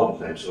in the long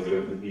time. So you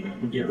have to be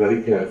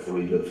very careful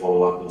in the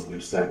follow-up of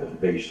this type of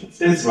patients.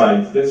 That's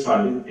right, that's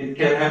right. It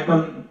can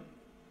happen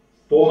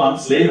 4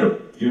 months later.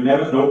 You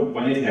never know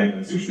when it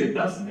happens. Usually it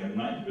doesn't happen,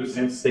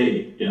 90%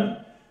 stay,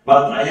 yeah.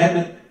 But I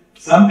had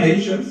some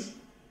patients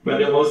where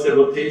there was a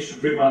rotation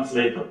 3 months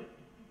later,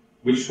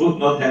 which would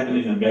not happen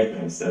in a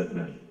backlens,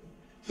 definitely.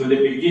 So in the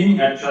beginning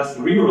I just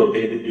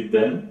re-rotated it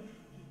then,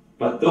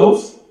 but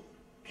those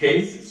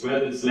cases where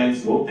this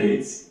lens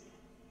rotates,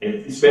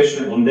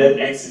 especially on that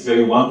axis where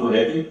you want to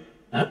have it,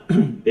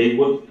 they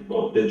would,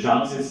 the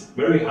chances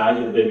very high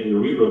that they will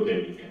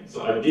re-rotate again.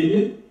 So I did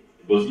it.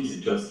 It was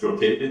easy, just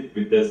rotate it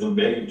with Desmond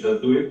bag, you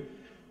just do it.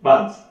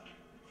 But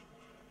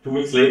 2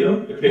 weeks later,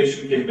 the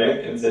patient came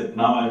back and said,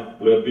 now I have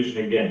blurred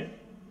vision again,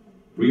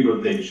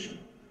 re-rotation.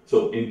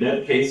 So in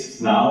that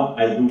case, now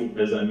I do,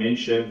 as I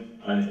mentioned,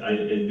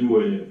 I do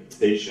a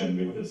fixation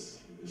with this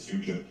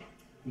suture.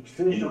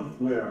 Extension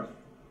where?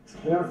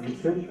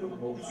 Extension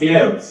or?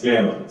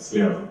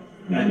 Sclera.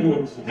 I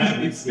do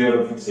have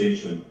sclera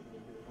fixation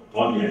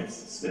on the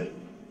axis.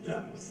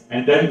 Yeah.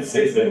 And then it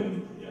says that.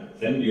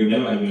 Then you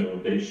never have a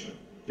rotation.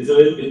 It's a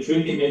little bit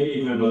tricky, maybe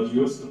if you're not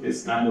used to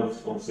this kind of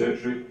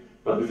surgery,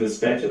 but with a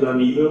spatula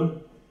needle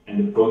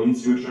and a protein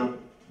suture,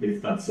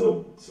 it's not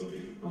so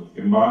difficult.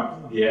 You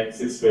mark the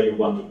axis where you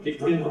want to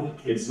pick it.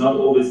 It's not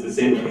always the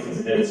same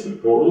axis as the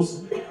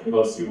torus,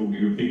 because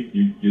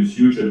you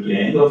suture at the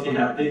end of the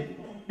haptic,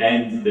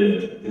 and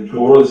the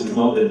torus is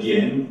not at the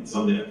end, it's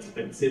on the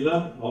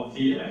axilla of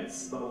the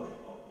axis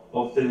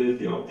of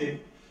the optic.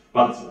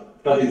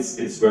 But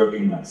it's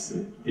working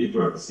nicely. It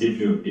works if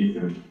you.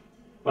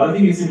 But I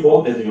think it's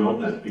important that you know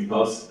that,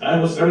 because I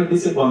was very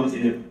disappointed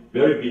in the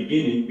very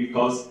beginning,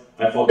 because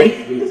I thought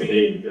it will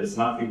stay. There's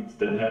nothing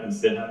that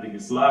happens. The haptic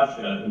is large,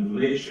 there are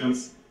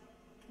undulations,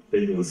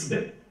 they will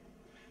stay.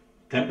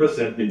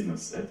 10% did not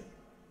stay.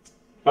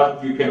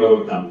 But you can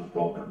overcome the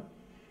problem.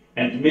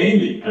 And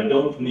mainly, I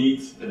don't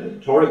need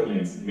toric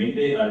lenses.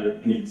 Mainly, I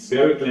need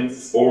spheric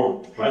lenses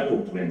or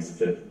trifocal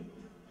lenses.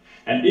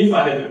 And if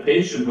I have a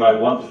patient who I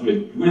want to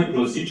do a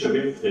procedure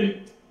with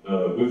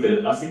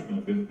an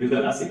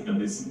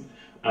astigmatism,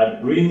 I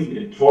bring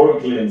a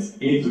toric lens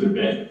into the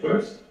bag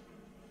first,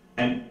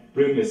 and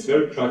bring a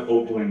spheric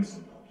trifocal lens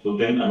on top. So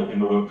then I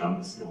can overcome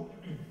this problem.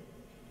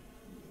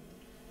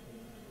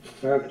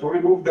 To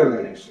remove the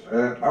lens,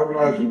 how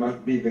large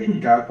must be the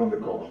gap on the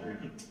cornea?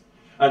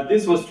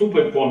 This was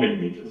 2.4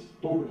 millimeters.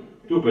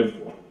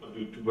 2.4.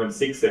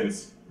 2.6, and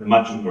it's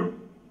much more.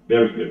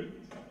 Very good.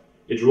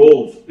 It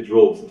rolls, it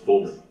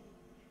folds.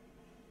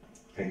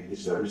 And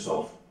it's very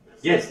soft.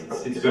 Yes,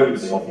 it's very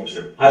soft.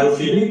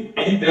 Hydrophilic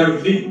and very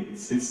thin.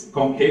 It's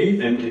concave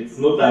and it's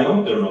no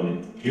diameter on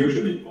it,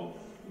 usually.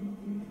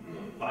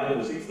 5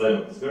 or 6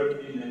 diameters. It's very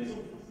thin and soft.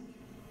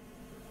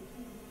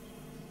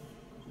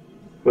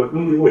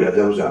 Qualcuno di voi l'ha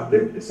già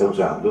usate, le sta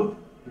usando?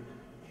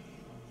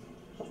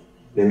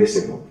 Le hai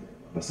messe no?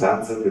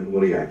 Abbastanza per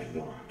numeri anche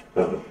no?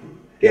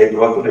 E hai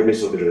trovato, hai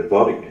messo delle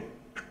retoriche?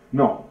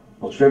 No,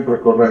 ho sempre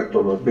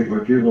corretto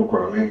l'astigmatismo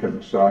con la lente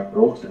del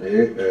sacro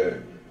e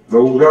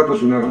l'ho usato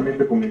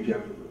generalmente come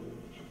impianto.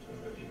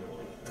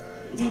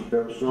 in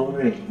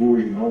persone in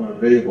cui non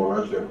avevo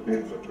la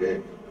certezza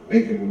che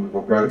anche il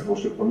vocale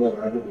fosse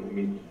tollerato, quindi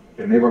mi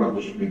tenevo la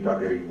possibilità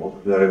di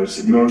rimuovere.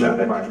 Non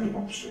l'ho mai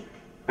rimosso.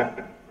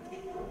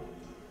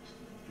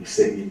 You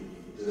say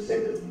that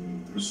you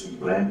use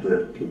implant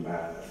few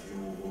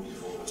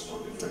multifocus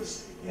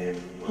Sulcoflex, and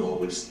you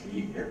always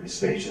need these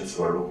patients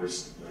who are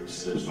always very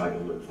satisfied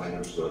with the final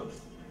result.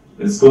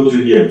 Let's go to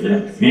here,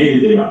 yeah. Maybe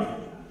they are.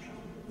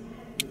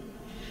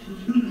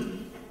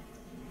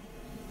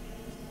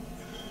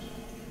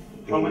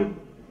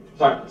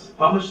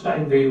 How much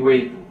time do you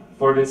wait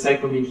for the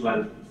second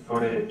implant for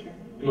the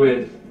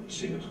DUET?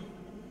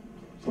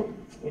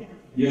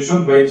 You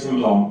shouldn't wait too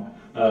long.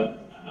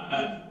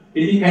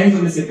 It depends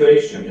on the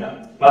situation,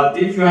 yeah. But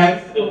if you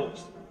have,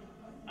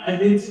 I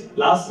did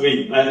last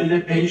week, I did a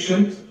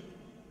patient,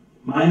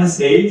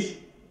 -8,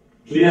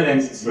 clear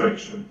lens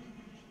extraction,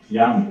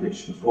 young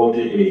patient,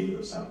 48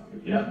 or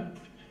something, yeah.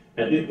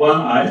 I did one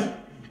eye,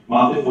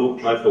 multiple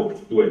trifocal,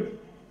 DUET.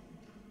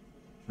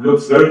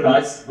 Looks very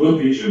nice, good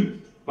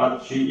vision,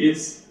 but she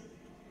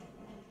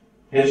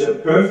has a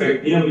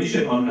perfect near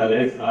vision on her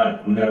left eye,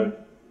 on her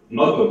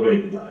not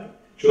operated eye.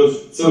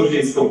 So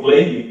she's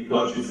complaining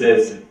because she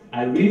says,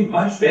 I read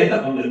much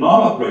better on the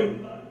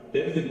non-operated eye.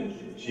 Definitely,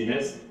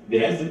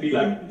 there has to be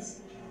like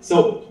this.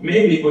 So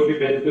maybe it would be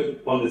better to do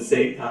it on the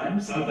same time.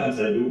 Sometimes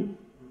I do,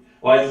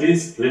 or at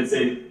least let's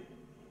say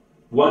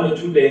 1 or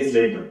 2 days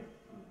later.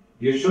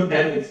 You should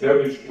have it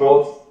very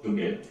short to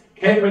get.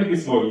 Cataract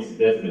is more easy,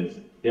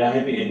 definitely. They are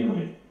happy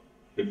anyway.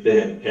 If they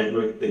have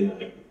cataract, they are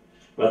happy.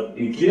 But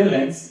in clear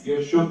lens,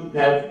 you shouldn't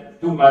have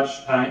too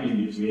much time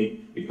in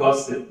between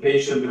because the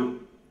patient will,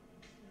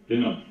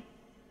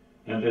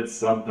 and that's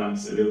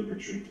sometimes a little bit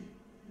tricky.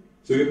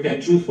 So you can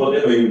choose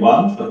whatever you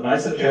want, but my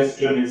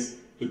suggestion is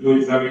to do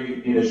it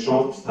in a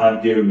short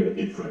time period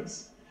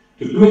difference.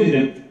 To do it in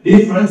a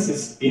difference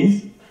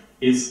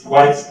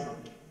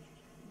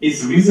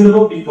is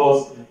reasonable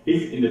because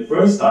if in the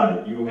first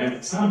eye you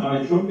have some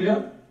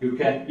ametropia, you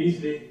can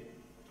easily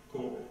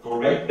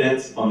correct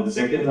that on the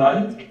second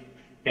eye.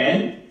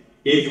 And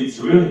if it's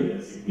really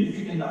a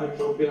significant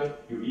ametropia,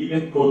 you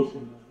even could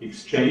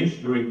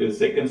exchange during the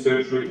second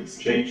surgery,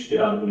 exchange the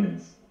other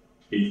lens.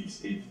 If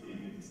it's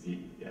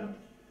needed, yeah.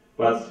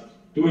 But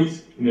do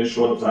it in a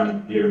short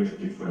time period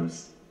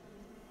difference.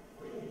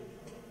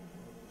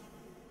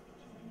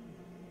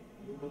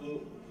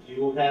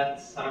 You had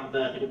some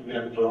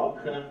pupillar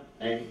block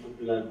and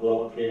pupillar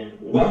block.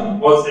 One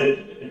was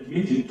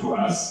admitted to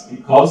us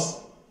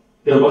because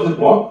there was a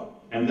block.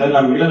 And then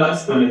I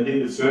realized when I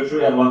did the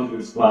surgery, I wanted to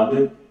expand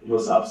it, it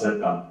was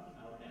upside down.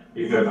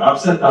 If you have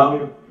upside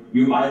down,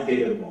 you might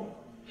get a block.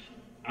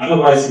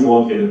 Otherwise, you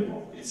won't get a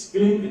block. It's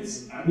split,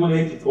 it's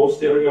angulated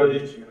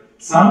posteriorly.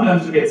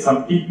 Sometimes you get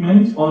some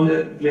pigment on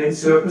the lens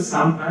surface,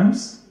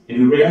 sometimes,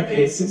 in rare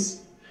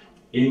cases.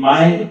 In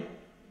my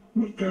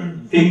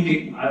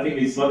thinking, I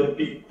think it's not a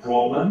big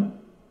problem,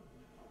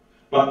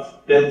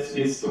 but that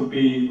is to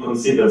be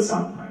considered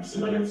sometimes.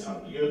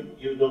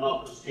 You do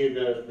not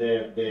consider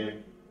the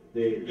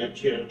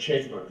anterior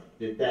chamber,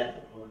 the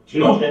depth?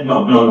 No.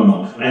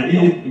 I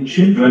did it in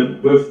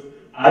children with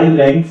eye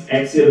length,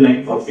 axial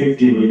length of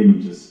 15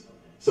 millimeters.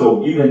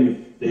 So even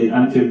if the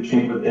anterior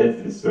chamber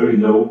depth is very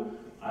low,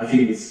 I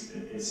think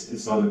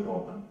it's not a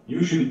problem.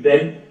 Usually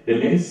then, the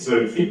lens is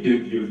very fit.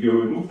 You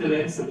remove the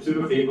lens, the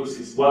pseudophagus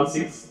is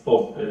 1/6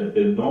 of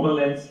the normal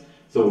lens,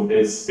 so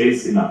there's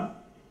space enough.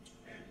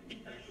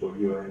 So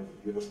you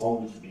have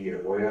always be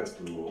aware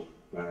to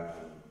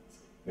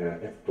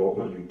have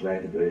properly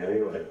implanted the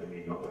area,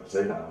 not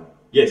upside down.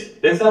 Yes,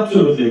 that's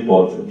absolutely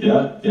important,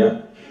 yeah.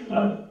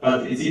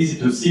 But it's easy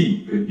to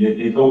see.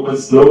 It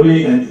opens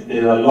slowly and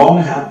there are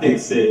long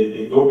haptics,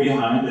 they go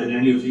behind and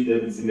then you see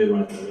that it's in the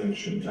right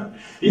direction. Yeah.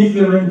 If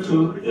you're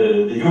into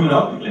the human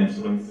optic lens,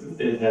 for instance,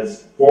 it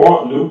has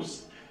 4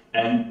 loops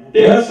and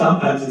there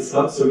sometimes it's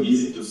not so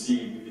easy to see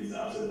if it's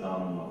upside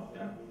down or not.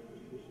 Yeah.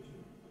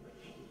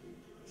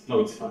 No,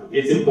 it's fine.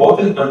 It's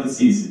important, but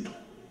it's easy.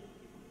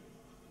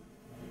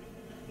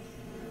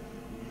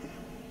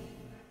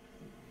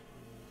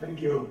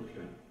 Thank you.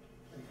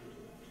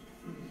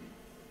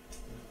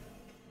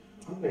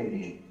 How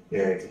many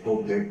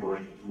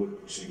contemporary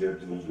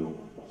procedures do you do?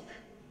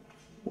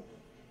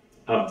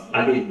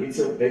 I mean,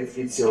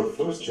 it's your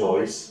first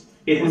choice.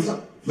 It is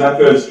my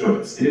first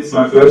choice. It is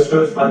my first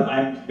choice, but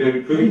I'm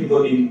very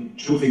critical in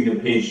choosing the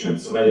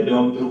patient, so I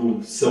don't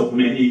do so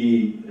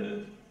many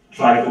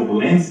trifocal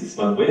lenses.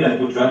 But when I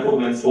do trifocal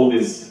lens,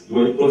 always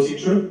DUET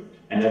procedure,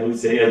 and I would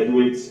say I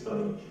do it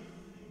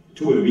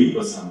 2 a week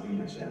or something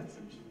like that.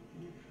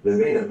 The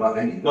main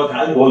advantage, not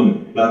high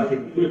volume, but the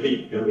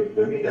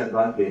main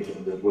advantage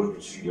of the DUET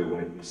procedure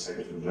when we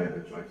decide to implant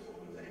a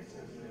trifocal lens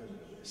and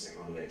a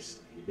second lens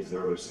is the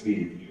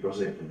reversibility,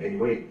 because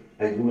anyway,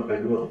 I do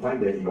not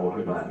find any more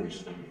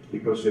advantage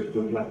because you have to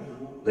implant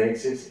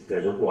lenses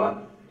instead of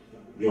one.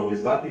 The only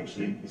advantage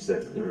is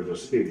that the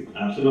reversibility.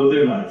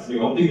 Absolutely right. The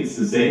optic is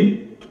the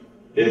same.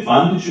 The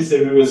advantage is the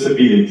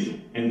reversibility,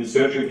 and the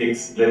surgery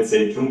takes, let's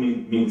say, 2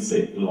 minutes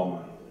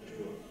longer.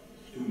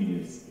 2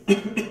 minutes.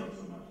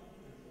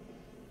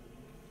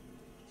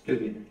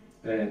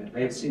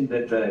 I've seen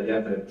that you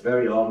have a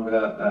very long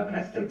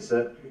haptics.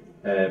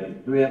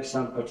 Do you have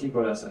some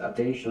particular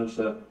attentions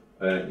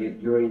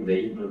during the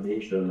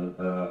implementation,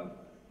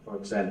 for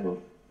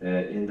example,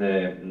 in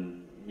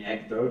the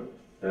actor,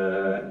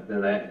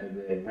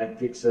 the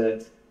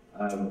haptics,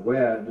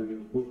 where do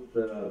you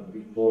put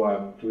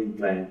before to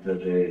implant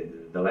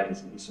the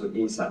lens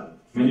inside?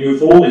 When you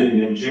fold it in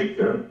the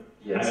injector,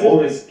 Yes. I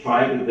always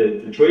try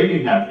the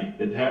trailing haptic,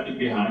 the haptic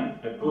behind,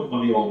 I put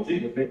on the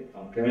optic.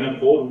 Okay. When I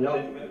fold,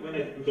 when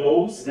I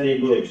close the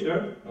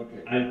injector,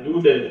 Okay. I do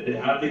the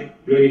haptic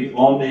blade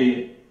on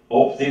the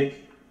optic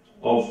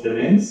of the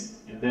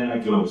lens, and then I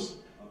close.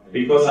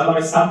 Because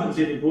otherwise sometimes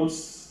if it would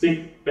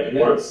stick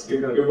backwards,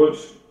 Yeah, you would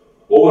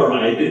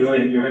override it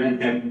and you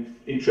can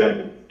entrap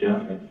it. Yeah?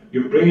 Okay.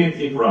 You bring it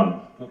in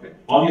front, Okay.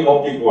 on the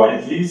optic or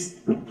at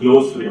least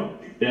close to the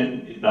optic,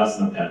 then it does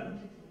not happen.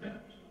 Yeah.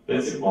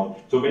 That's important.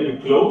 So when you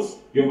close,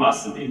 you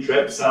mustn't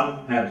entrap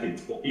some haptic,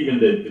 even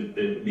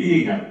the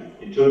leading haptic.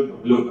 It should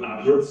look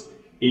upwards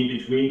in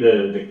between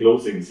the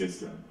closing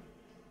system.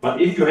 But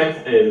if you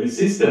have a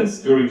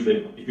resistance during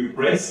if you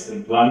press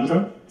the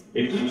plunger,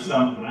 if you have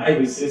some high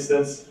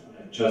resistance,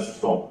 just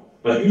stop.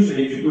 But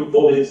usually if you do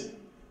fold it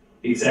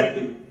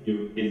exactly,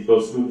 it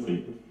goes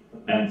smoothly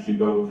and you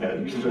don't have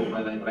it.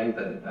 When I find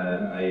that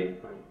I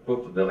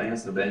put the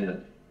lens,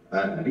 then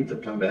I need to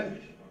come back.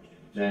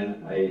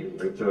 Then I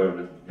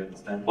return. You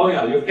understand? Oh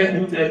yeah, you can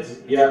do that.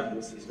 Yeah,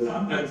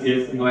 sometimes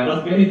yes.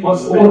 But when it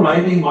was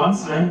overriding one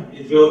time,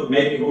 it will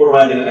maybe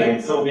override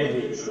again. So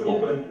maybe you should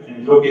open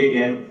and look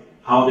again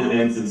how the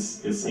lens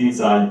is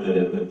inside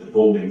the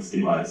folding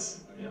device.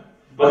 Yeah.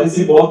 But it's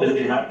important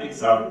that the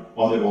haptics are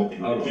on the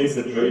optic, at least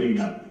the trailing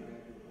haptic.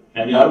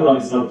 And the other one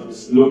is not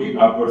looking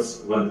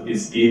upwards, but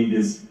is in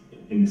this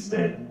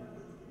instead.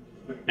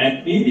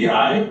 And in the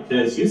eye,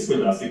 there's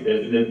viscoelastic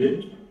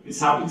definitely. These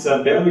haptics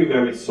are very,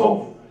 very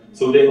soft.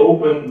 So they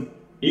open,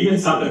 even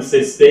sometimes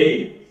they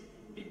stay.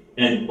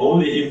 And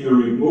only if you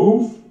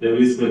remove the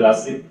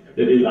viscoelastic,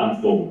 they will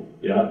unfold.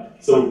 Yeah?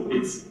 So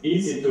it's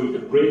easy to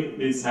bring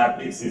these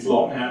haptics, these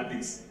long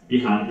haptics,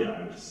 behind the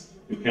iris.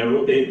 You can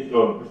rotate it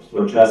or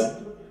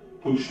just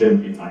push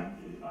them behind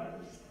the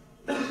iris.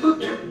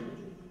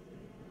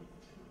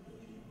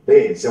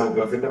 Bene, siamo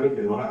perfettamente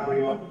in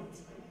orario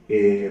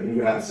e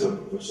ringrazio il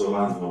professor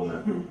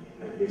Amon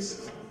di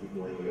essere stato qui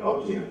con noi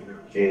oggi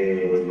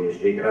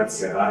e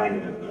grazie a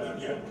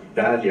Rainer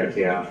Italia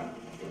che ha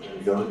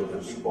organizzato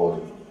questo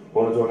simposio.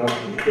 Buona giornata a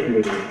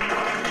tutti.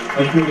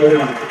 Thank you very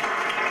much.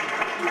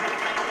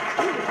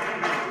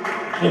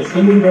 Yes,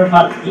 thank you very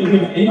much. If you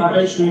have any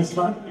questions,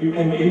 you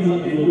can maybe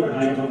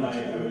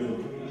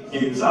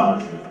give us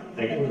out.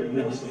 Thank you.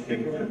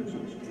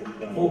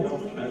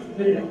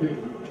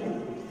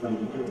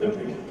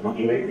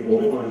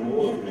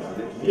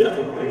 Yeah.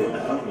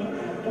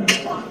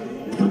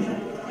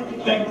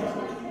 Thank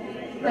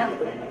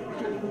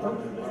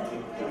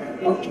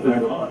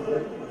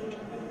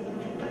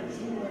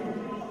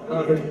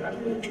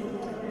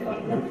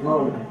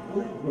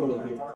you.